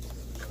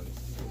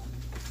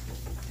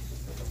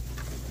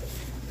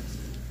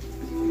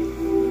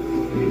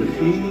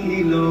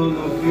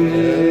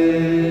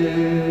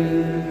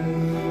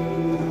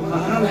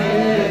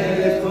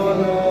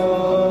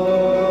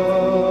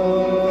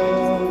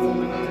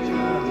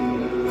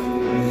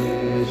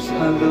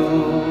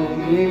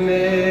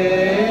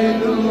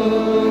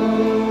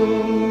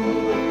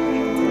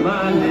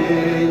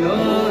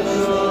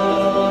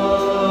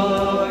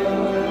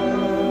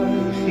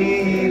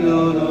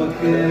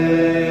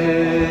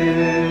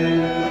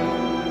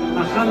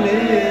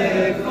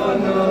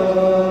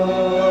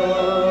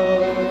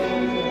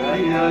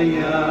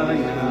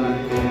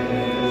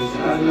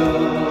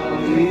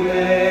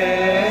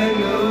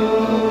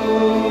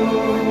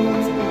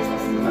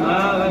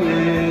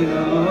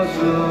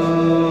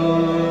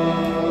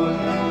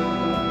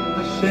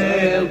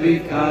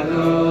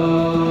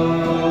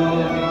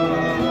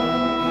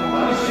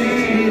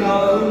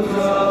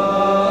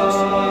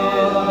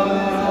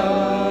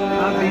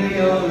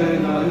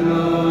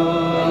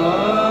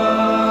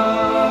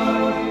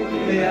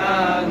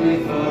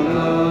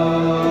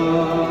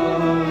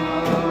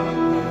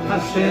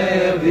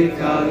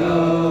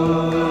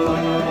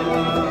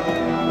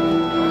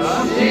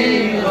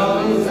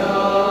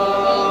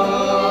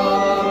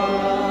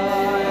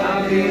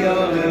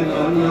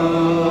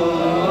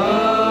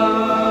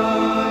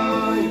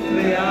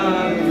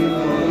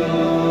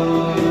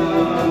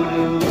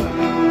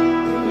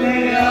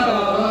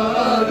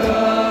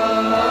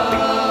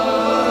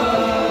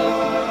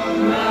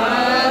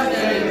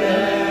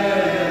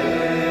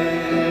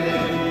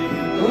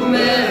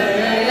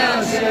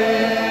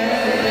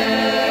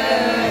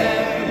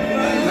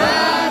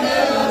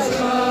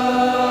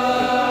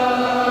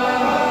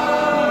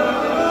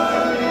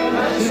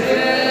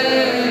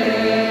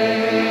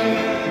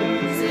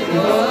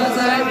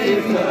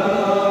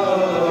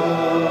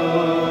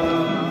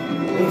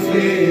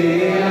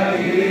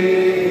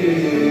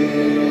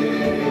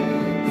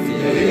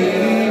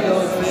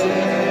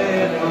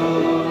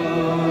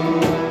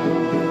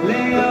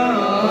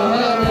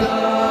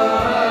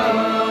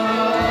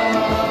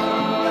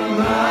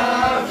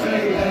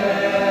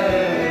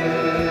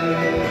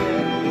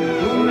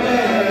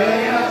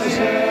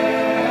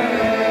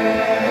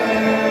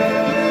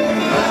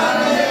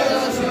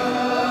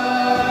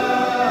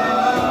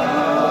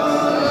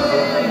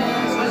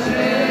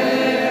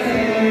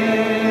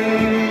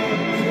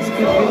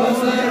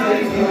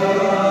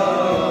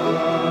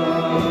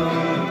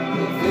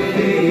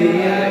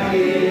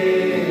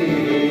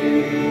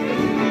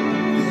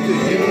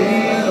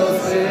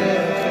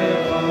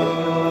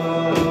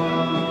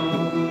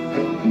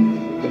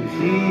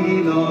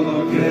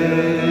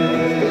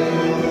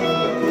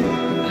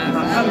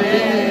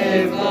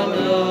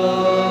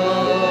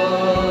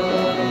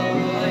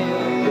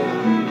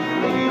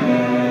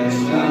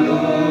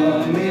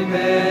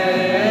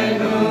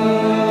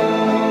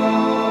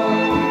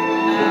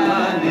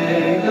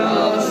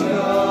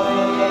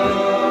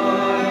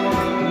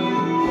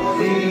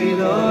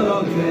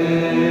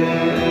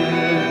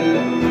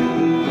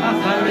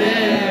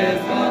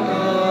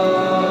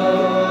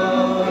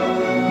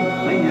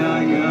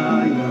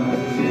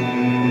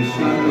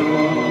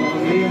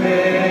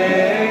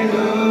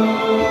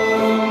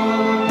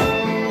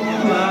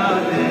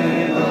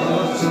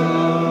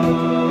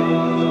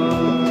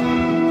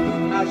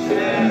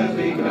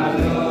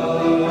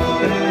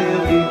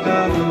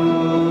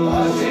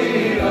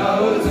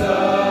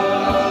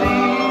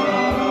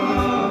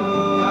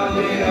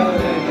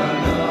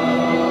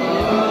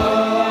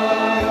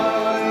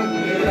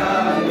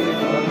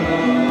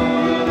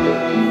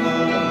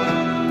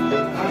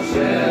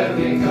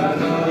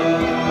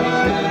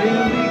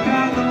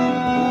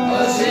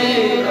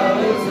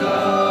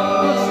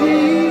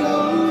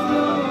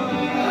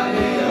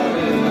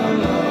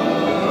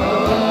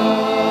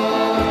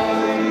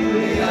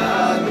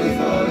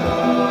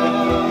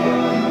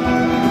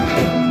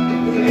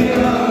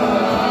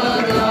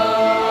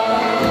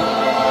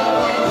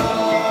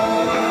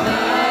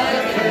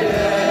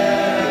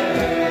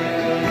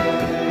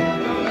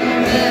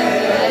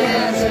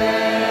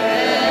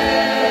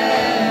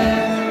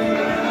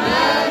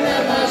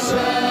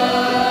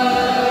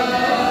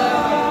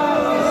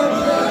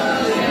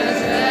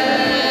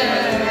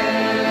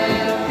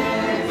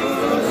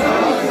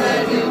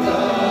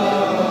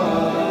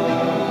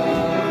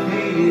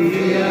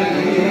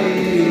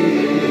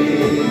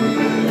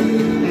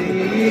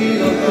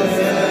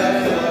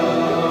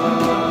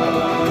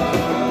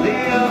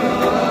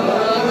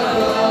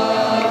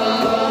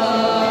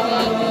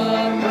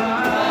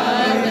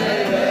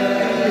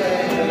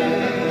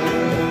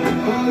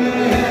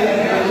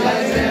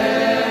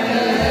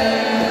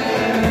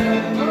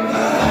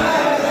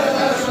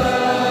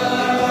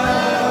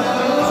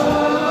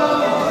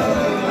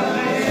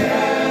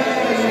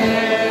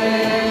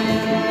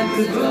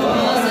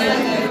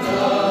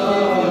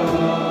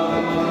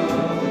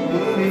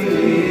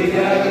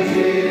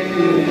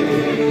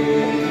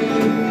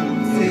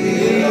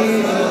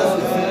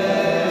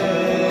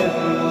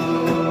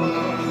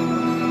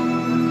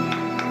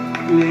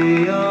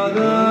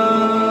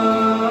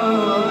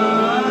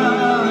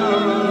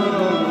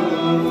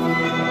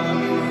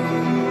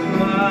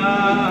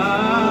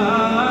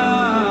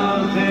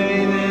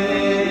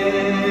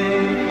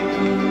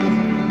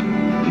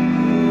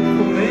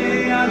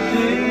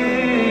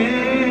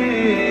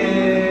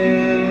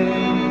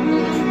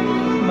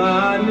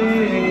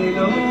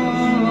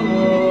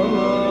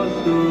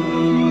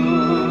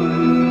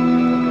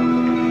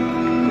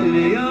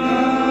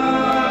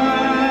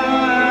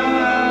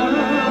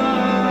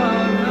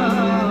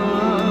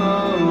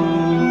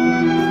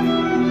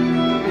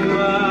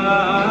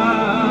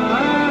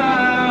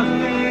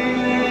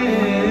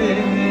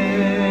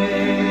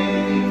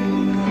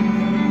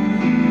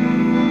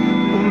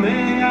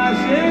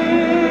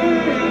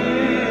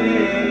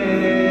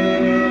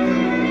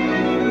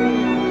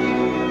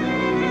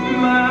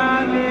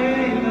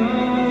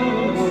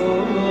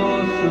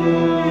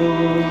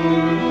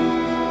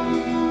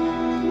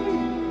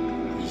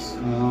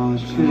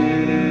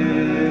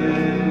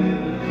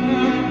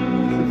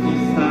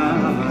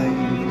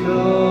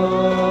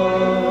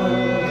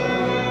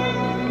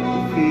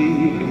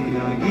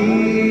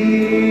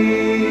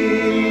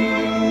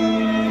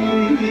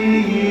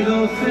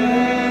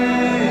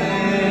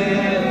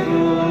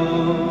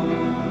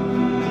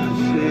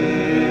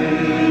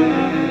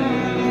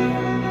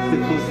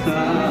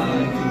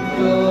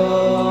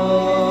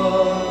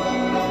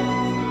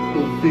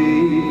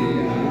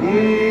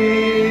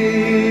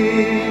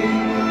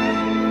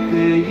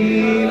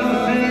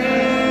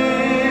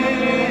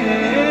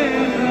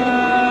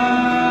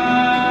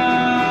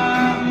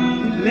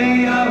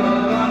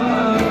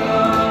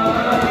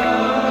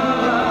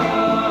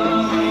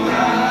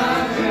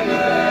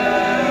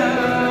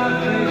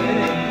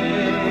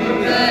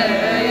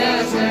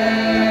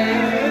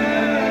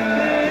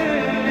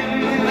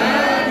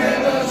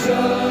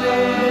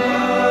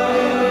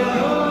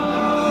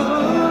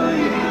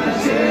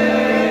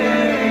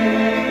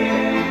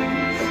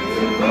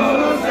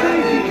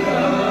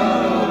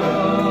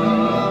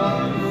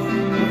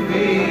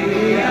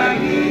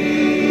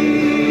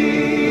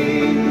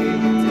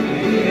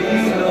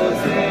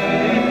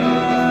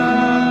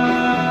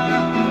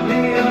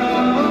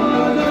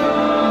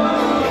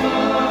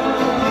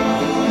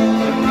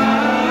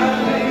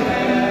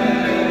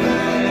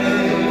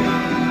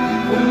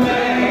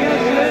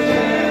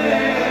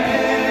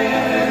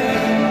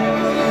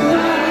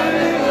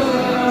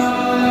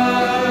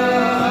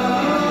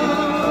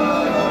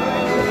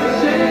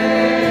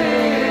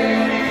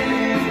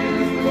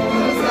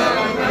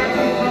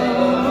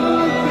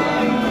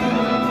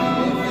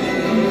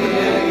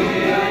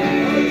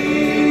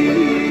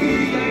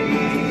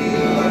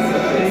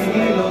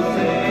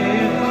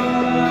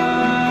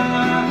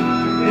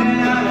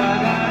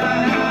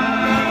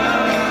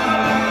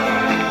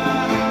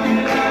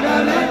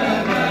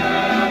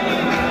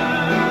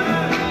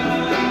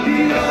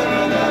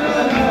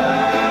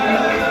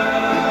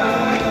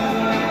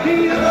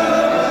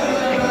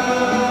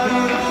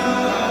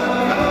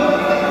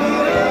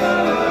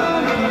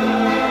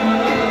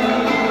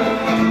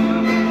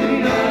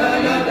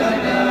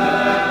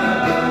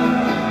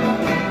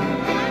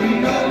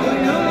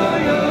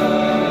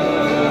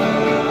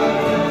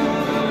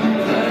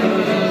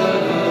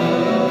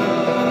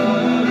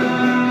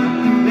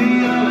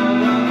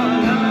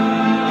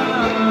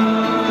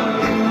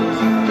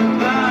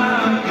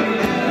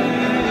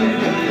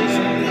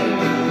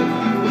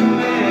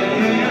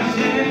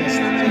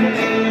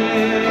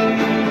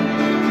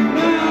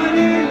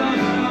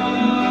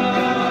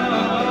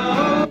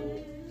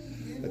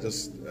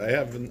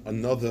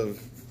 Another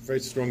very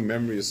strong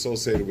memory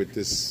associated with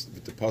this,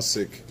 with the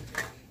pasuk.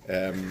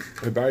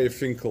 Rabbi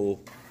Finkel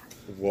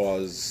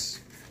was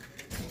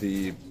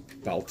the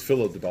Baal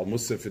Tfilah, the Baal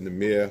Musaf in the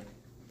Mir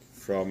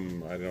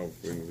from, I don't know,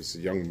 when he was a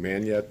young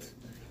man yet,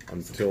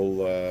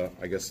 until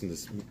I guess in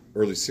the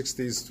early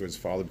 60s, when his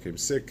father became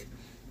sick,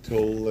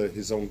 till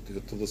his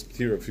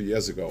P'tira a few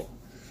years ago.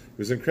 He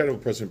was an incredible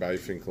person, Rabbi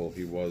Finkel.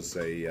 He was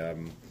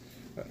an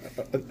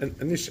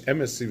ish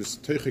emes. He was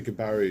Teichik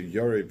Gebari,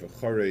 Yoreh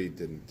v'Chored,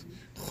 and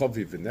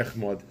Chaviv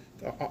v'Nechmad,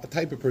 a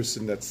type of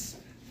person that's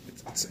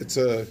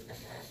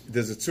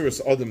there's a tzuras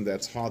adam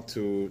that's hard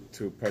to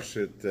push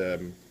it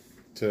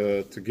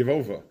to give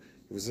over.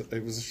 It was a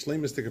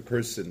shleimistic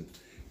person,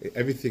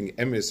 everything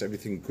emes,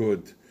 everything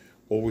good,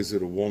 always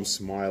with a warm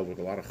smile, with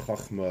a lot of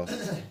chachma,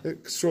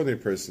 extraordinary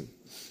person.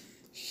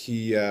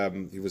 He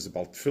was a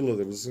Baal Tfilah.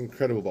 There was an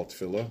incredible Baal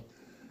Tfilah.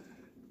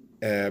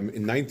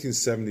 In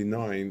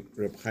 1979,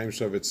 Reb Chaim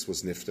Shavitz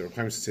was nifter. Reb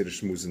Chaim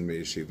Shavitz Shmuz in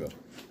Mesibah,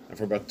 and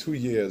for about 2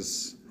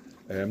 years,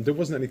 there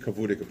wasn't any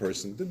kavudik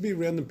person. There'd be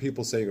random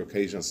people saying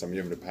occasionally some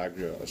yom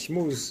pagra a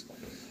shmuz,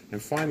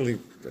 and finally,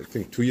 I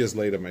think 2 years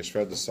later, my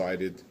shver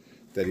decided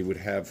that he would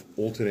have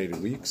alternating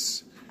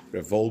weeks.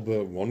 Reb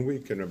Volba 1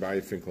 week and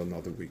Rabbi Finkel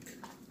another week.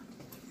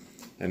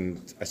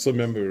 And I still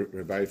remember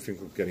Rabbi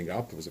Finkel getting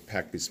up. It was a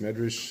packed bis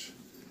medrash,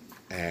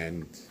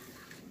 and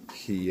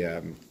he.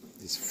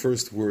 His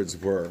first words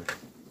were,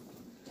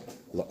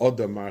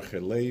 "La'oda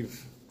marche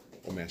leiv,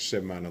 o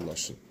me'ashem man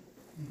aloshen."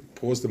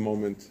 Paused a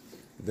moment,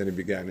 Then he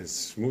began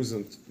his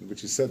shmuzan,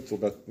 which he said till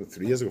about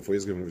 3 years ago, 4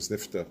 years ago when he was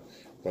nifta.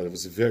 But it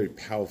was a very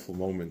powerful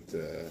moment.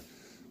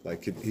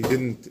 He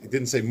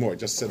didn't say more.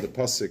 Just said the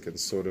pasuk and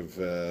sort of,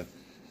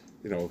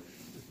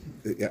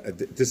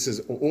 this is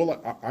all.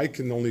 I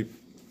can only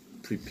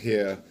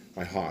prepare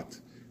my heart.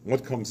 And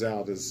what comes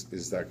out is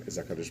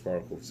HaKadosh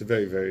Baruch Hu. It's a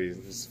very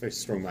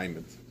strong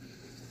moment.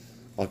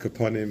 Al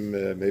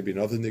Kapanim, maybe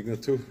another nigna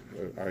too.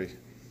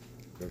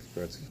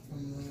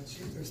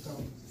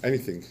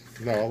 Anything.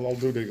 No, I'll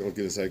do the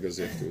Zygos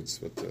afterwards.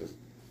 But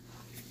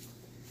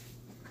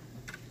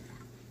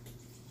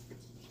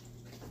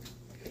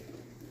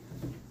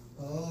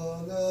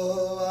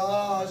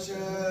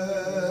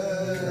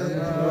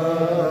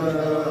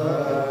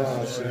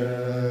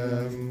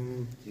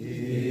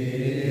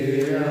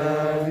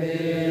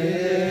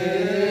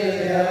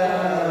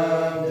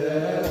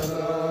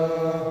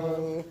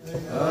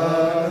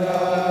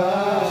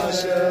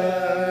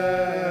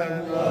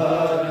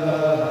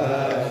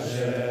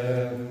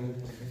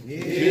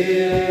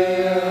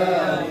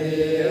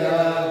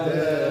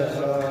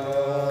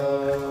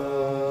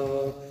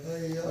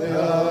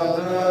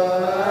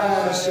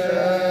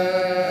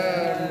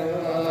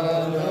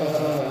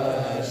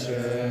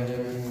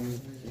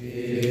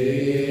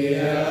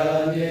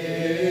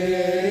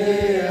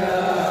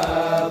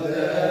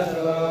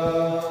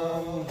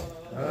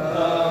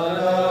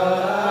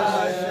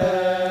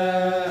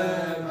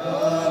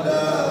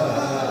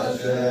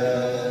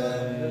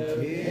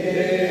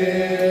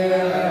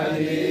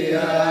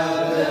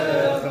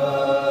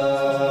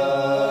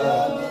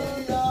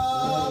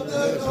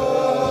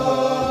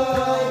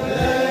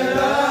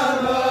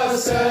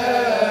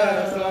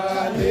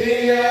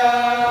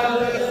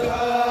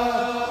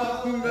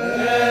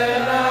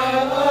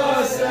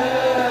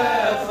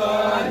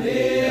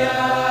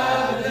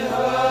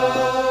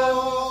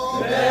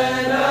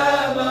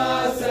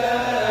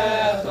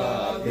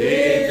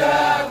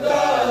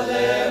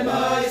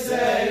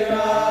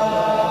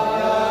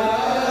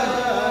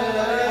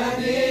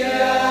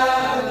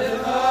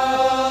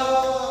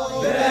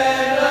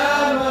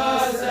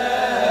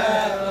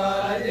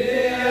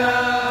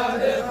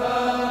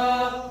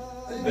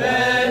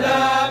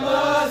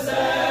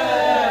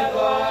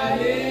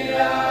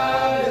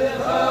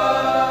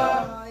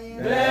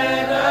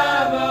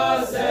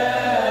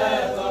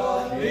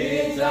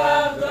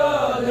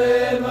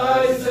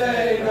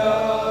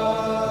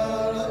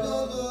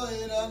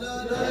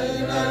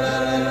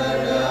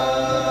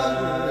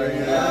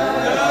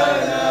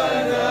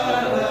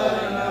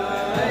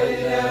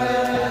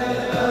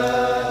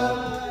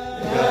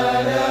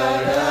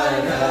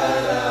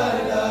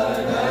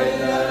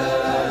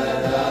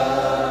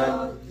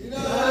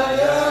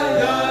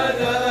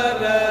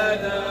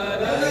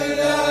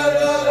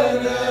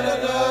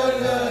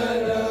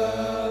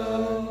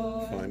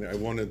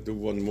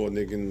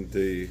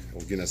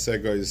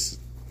Segos,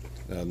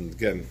 and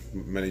again,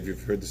 many of you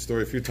have heard the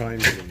story a few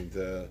times, and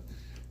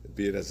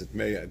be it as it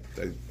may, I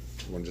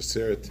want to just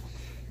share it.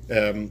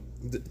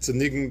 It's a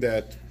niggin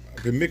that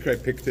I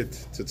picked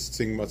it to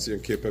sing Motzei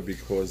and Kippur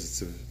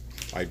because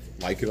I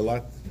like it a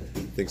lot. I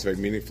think it's very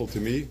meaningful to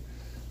me.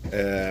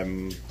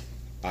 Then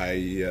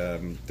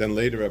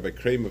later, Rabbi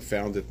Kramer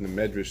found it in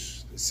the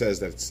Medrash, says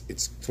that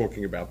it's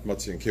talking about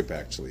Motzei and Kippur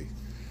actually.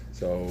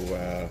 So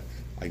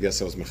I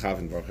guess I was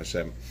mechaven, Baruch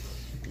Hashem.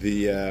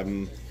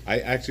 I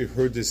actually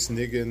heard this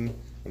niggin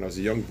when I was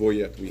a young boy.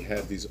 Yet we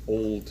had these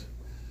old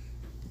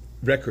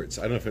records.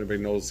 I don't know if anybody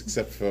knows,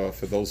 except for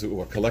those who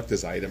are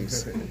collectors'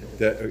 items,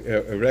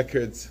 the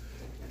records.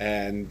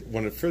 And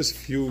one of the first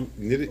few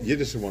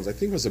Yiddish ones, I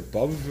think was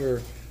above,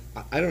 or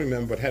I don't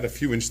remember, but had a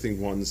few interesting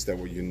ones that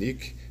were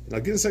unique. And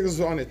I'll give a second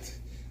was on it.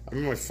 I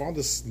remember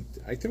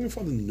I think my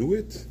father knew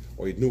it,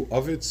 or he knew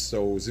of it,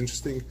 so it was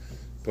interesting.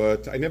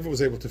 But I never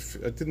was able to.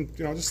 I didn't,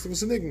 just it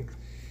was a niggin.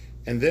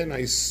 And then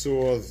I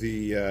saw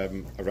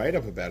a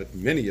write-up about it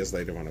many years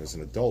later when I was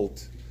an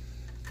adult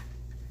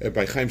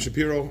by Chaim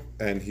Shapiro,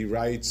 and he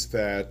writes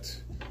that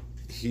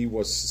he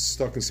was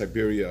stuck in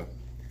Siberia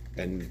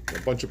and a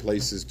bunch of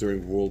places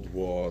during World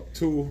War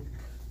II.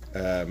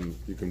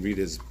 You can read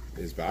his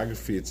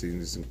biography. It's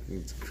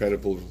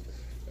incredible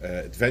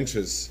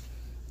adventures.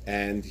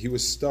 And he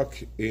was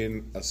stuck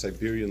in a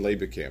Siberian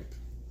labor camp.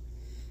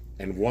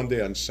 And one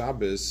day on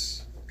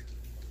Shabbos,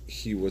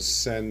 he was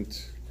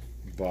sent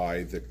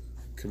by the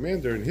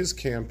commander in his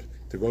camp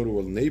to go to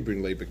a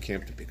neighboring labor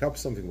camp to pick up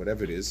something,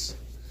 whatever it is.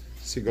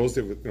 So he goes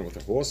there with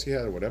a horse he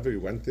had or whatever. He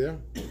went there,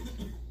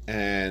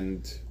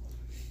 and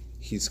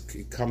he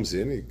comes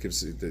in. He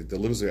gives the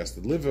limbs he has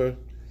to deliver,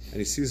 and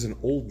he sees an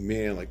old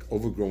man, like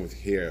overgrown with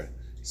hair,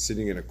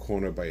 sitting in a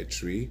corner by a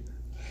tree,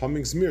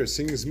 humming Zmir,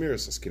 singing Zmir,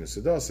 Saskina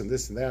Sudas, and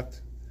this and that.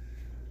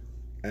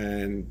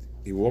 And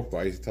he walked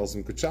by. He tells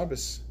him Good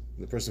Shabbos.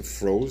 And the person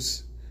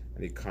froze,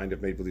 and he kind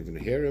of made believe he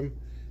didn't hear him.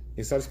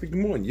 He started speaking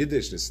more in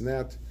Yiddish, this and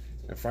that,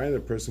 and finally the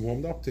person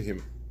warmed up to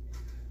him.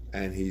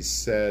 And he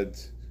said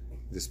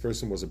this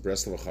person was a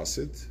Breslov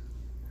Chassid,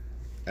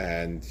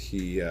 and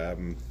he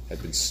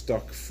had been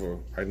stuck for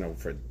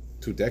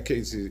 2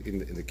 decades in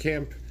the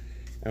camp,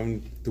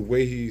 And the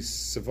way he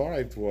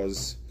survived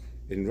was,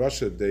 in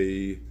Russia,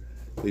 they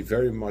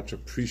very much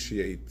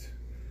appreciate,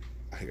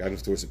 I don't know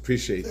if the word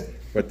appreciate,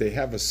 but they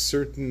have a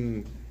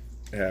certain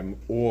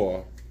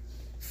awe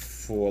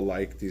for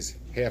like these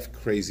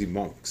half-crazy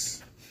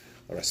monks.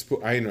 Or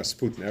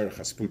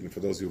Rasputin, for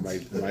those who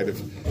might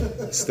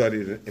have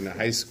studied in a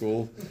high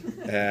school.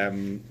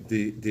 They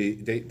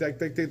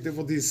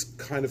were these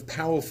kind of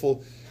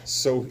powerful.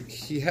 So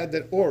he had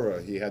that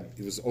aura. He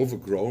was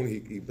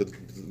overgrown. But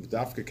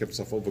Dafka kept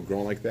himself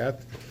overgrown like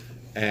that,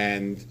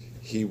 and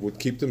he would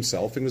keep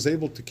himself and was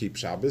able to keep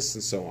Shabbos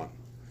and so on.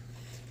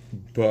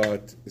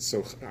 But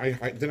so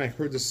then I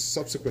heard the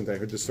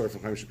story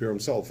from Chaim Shapiro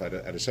himself at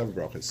a Shabbat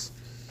Brachos,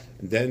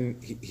 and then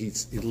he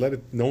let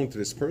it known to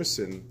this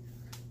person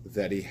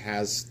that he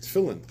has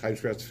tefillin, Chaim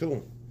Shapiro has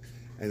tefillin,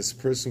 and this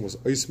person was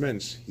ois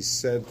mensch. He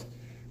said,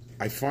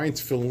 "I find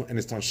tefillin and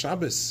it's on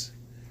Shabbos."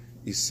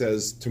 He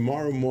says,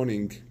 "Tomorrow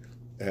morning,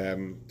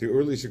 the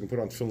earliest you can put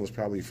on tefillin is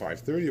probably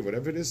 5:30 or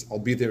whatever it is. I'll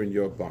be there in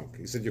your bunk."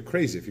 He said, "You're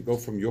crazy. If you go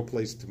from your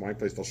place to my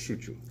place, I'll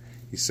shoot you."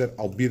 He said,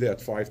 "I'll be there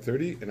at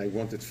 5:30, and I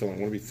want the tefillin. I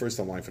want to be first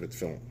in line for the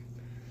tefillin."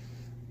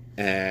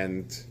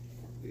 And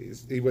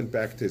he went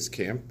back to his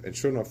camp, and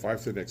sure enough,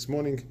 5:30 next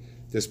morning,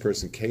 this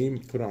person came,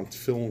 put on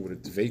tefillin with a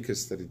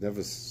dveikus that he'd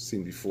never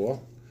seen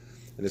before,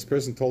 and this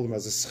person told him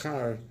as a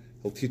schar,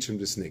 he'll teach him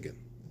this niggin.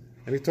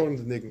 And he told him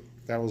the niggin.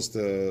 That was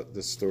the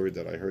story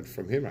that I heard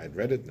from him. I had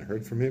read it and I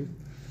heard from him.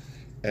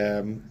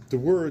 The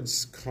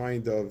words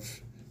kind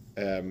of,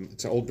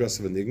 it's an old breast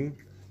of a niggin.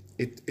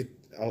 It's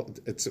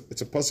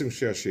a pasuk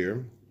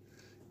shir.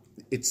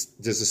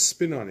 There's a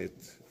spin on it.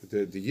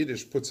 The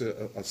Yiddish puts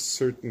a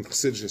certain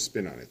chassidish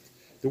spin on it.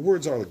 The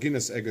words are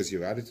Laginas Egas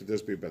Yeradi to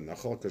Desbi Ben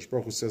Nachal. Kadosh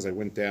Baruch Hu says, I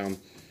went down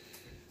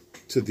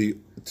to the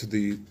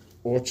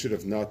orchard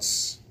of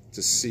nuts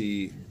to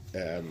see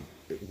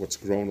what's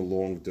grown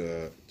along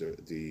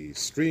the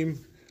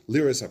stream.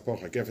 Liris Apoch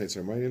Hagefet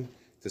Ceremonian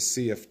to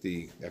see if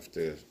the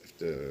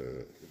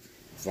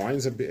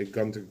vines have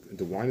begun to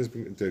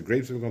the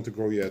grapes have begun to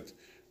grow yet,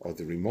 or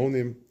the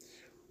rimonim.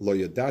 Lo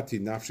Yadati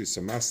Nafshi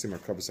Samastim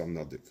Arkabas Al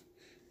Nadiv.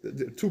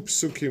 The two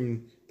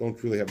psukim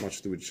don't really have much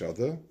to do with each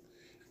other.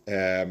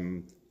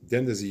 Then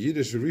there's a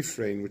Yiddish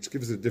refrain which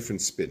gives it a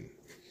different spin.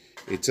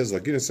 It says,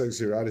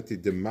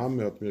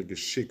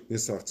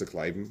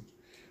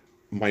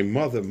 my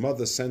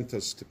mother sent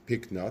us to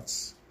pick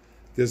nuts.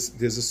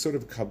 There's a sort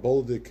of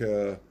Kabbalic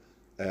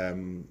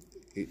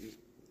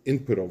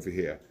input over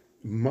here.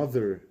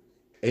 Mother,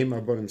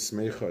 Eimar Barim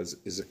Smecha,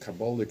 is a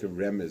Kabbalic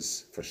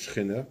remez for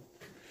Shechina.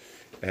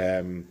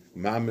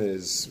 Mama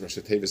is Rosh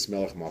Tevis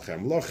Melech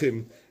Malchem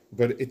Lochim,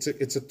 but it's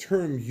a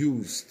term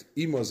used.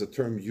 Ima is a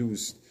term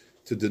used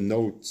to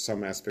denote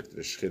some aspect of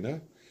the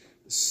Shechina.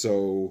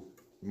 So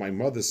my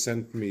mother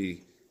sent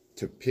me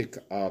to pick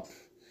up,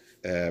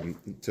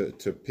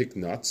 to pick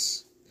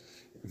nuts.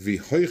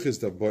 V'hoich is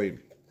the boim.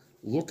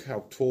 Look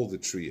how tall the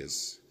tree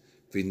is.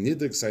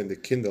 V'nidig sein the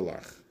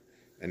kinderlach,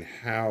 and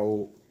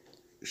how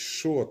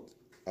short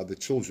are the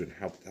children,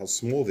 how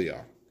small they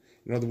are.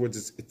 In other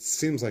words, it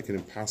seems like an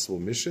impossible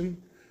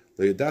mission.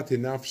 Le'yadati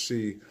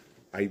nafshi,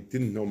 I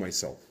didn't know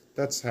myself.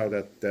 That's how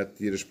that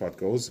Yiddish part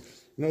goes.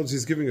 In other words,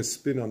 he's giving a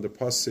spin on the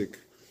pasuk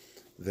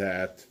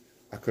that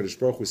HaKadosh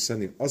Baruch Hu is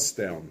sending us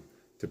down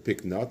to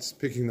pick nuts.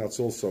 Picking nuts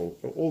also,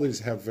 all these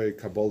have very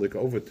Kabbalic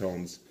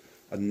overtones.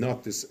 A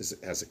nut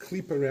has a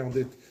cleep around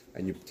it,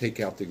 and you take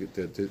out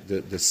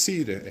the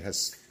seed. It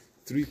has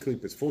 3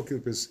 clippers, 4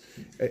 clippers.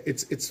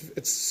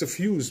 It's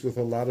suffused with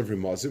a lot of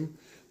rimazim.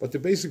 But the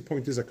basic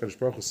point is that HaKadosh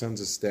Baruch Hu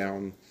sends us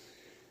down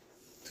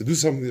to do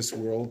something in this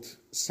world.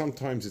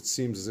 Sometimes it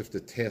seems as if the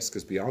task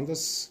is beyond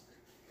us.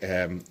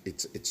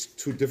 It's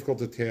too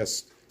difficult a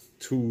task.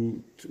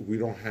 We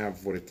don't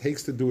have what it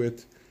takes to do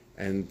it,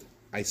 and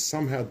I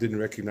somehow didn't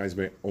recognize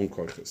my own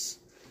koiches.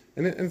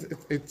 And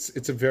it's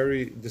a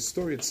the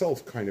story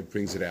itself kind of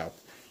brings it out.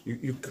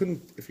 You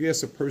couldn't, if you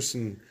ask a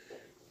person,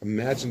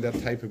 imagine that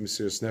type of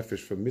Mesiras Nefesh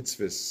for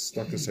mitzvahs,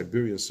 stuck in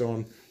Siberia and so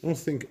on. I don't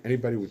think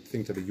anybody would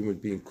think that a human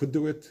being could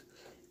do it,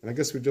 and I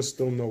guess we just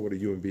don't know what a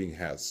human being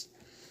has.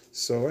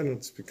 So I know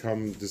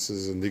this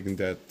is a niggin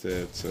that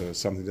it's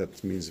something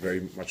that means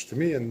very much to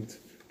me, and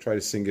try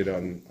to sing it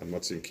on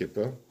Motzei and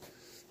Kippur.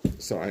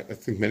 So I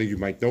think many of you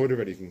might know it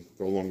already. You can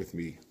go along with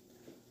me.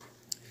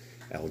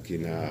 El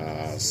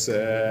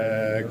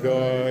ginase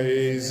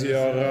goiz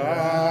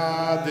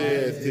yaradeti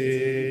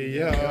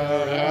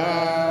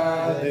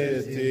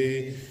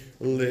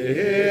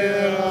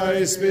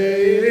le'ais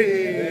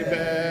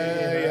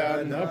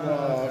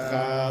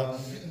be'yanabachal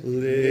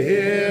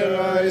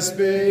le'ais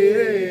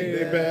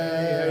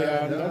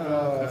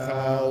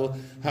be'yanabachal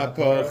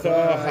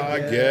hapocha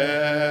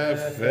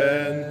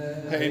hagefen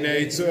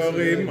heinei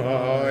tzorim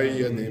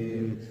hayanim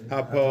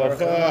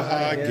hapocha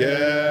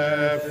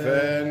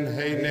hagefen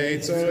heinei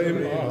tzorim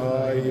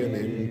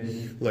hayanim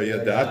lo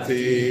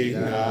yadati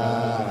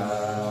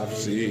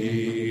nafshi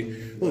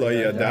lo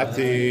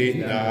yadati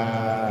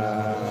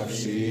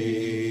nafshi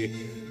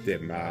Der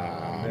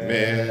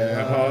Mame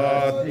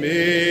hat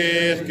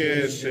mich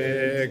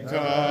geschickt,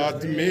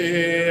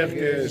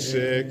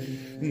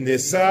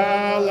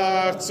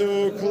 Nisalach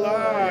zu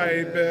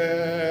kleiben,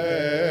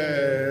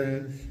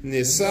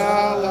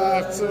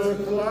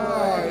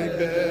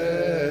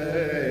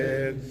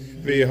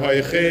 wie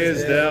hoch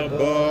ist der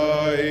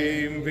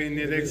Baum, wie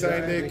niedrig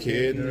seine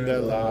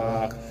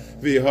Kinderlach,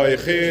 wie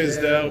hoch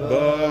ist der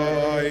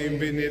Baum,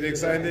 wie niedrig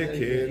seine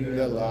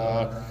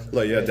Kinderlach,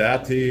 lo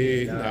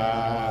yadati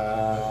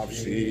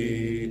nafshi,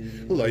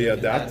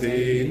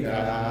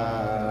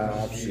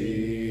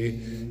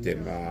 der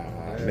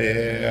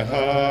Mame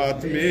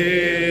hat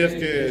mich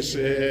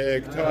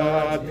geschickt,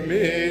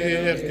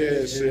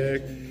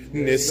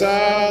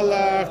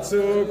 Nisalach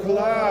zu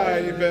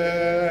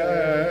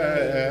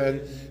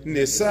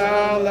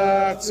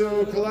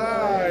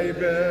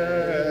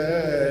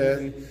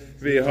kleiben,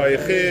 wie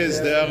hoch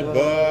ist der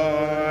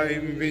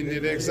Baum, wie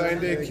niedrig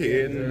seine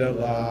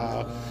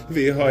Kinderlach,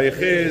 wie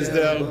hoch ist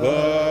der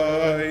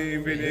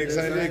Baum, wie niedrig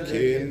seine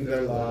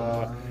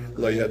Kinderlach,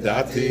 lo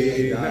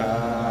yadati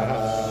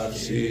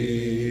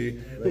nafshi,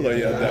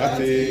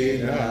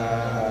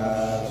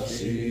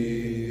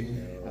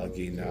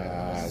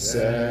 Algina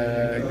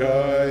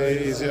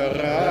segois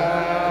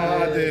yaradeti,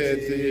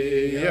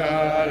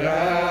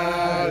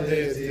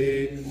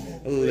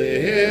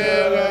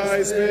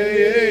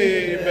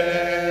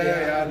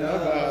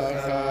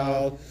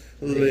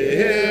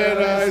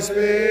 lirais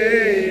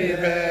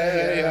beibe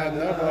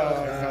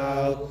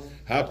yanavachal,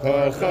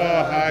 hapocha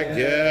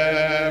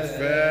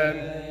hagefen,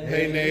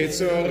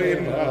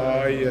 heinetzorim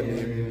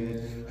hayanim,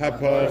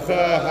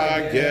 hapocha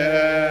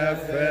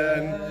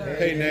hagefen,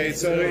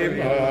 heinetzorim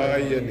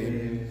hayanim,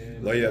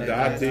 lo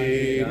yadati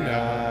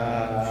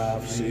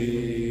nafshi,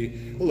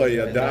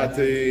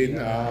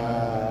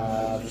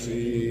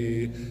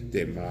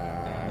 der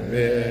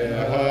Mame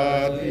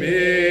hat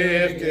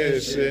mich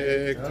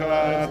geschickt,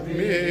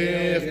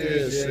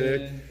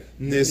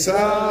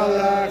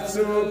 Nisalach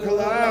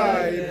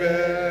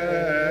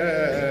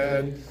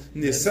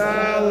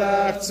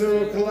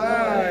zu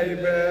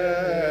kleiben,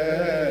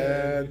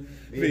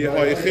 wie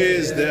hoch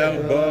ist der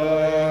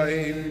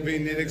Baum, wie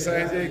niedrig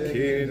seine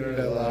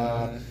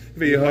Kinderlach,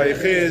 wie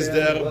hoch ist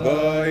der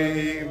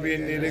Baum, wie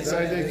niedrig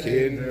seine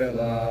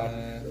Kinderlach,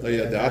 lo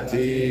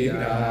yadati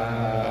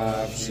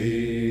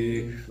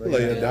nafshi,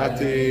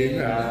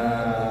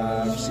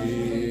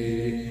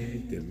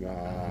 der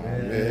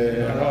Mame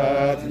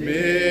hat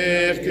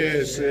mich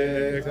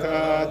geschickt,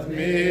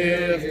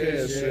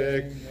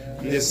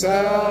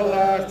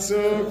 Nisalach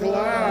zu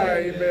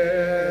kleiben,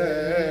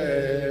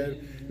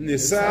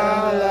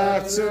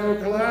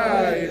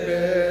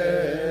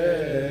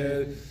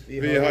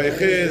 wie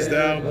hoch ist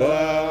der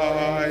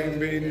Baum,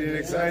 wie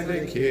niedrig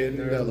seine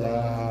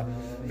Kinderlach,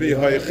 wie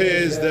hoch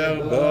ist der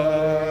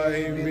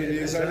Baum, wie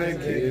niedrig seine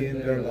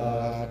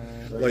Kinderlach,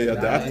 lo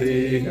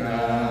yadati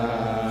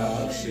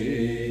nafshi.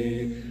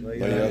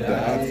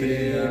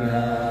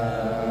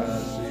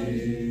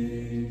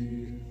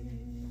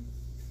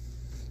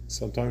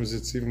 Sometimes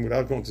it's even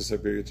without going to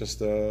Siberia, just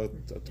the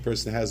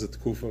person has a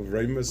kufa of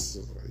Remus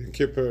in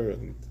Kippur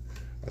and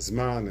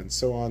Azman and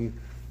so on.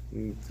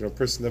 And, a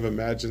person never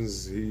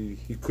imagines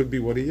he could be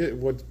what he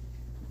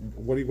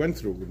went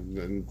through,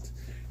 and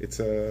it's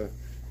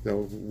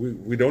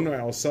we don't know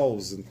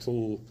ourselves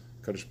until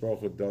Kadosh Baruch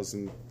Hu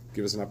doesn't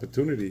give us an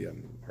opportunity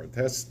and our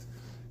test,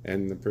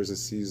 and the person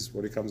sees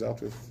what he comes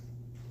out with.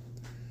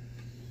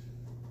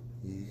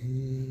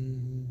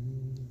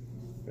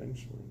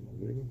 Bench.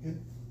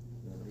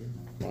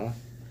 What?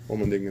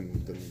 One ding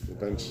in the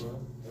bench.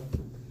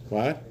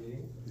 What?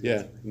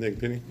 Yeah, Nick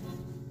Penny.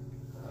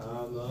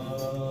 Allah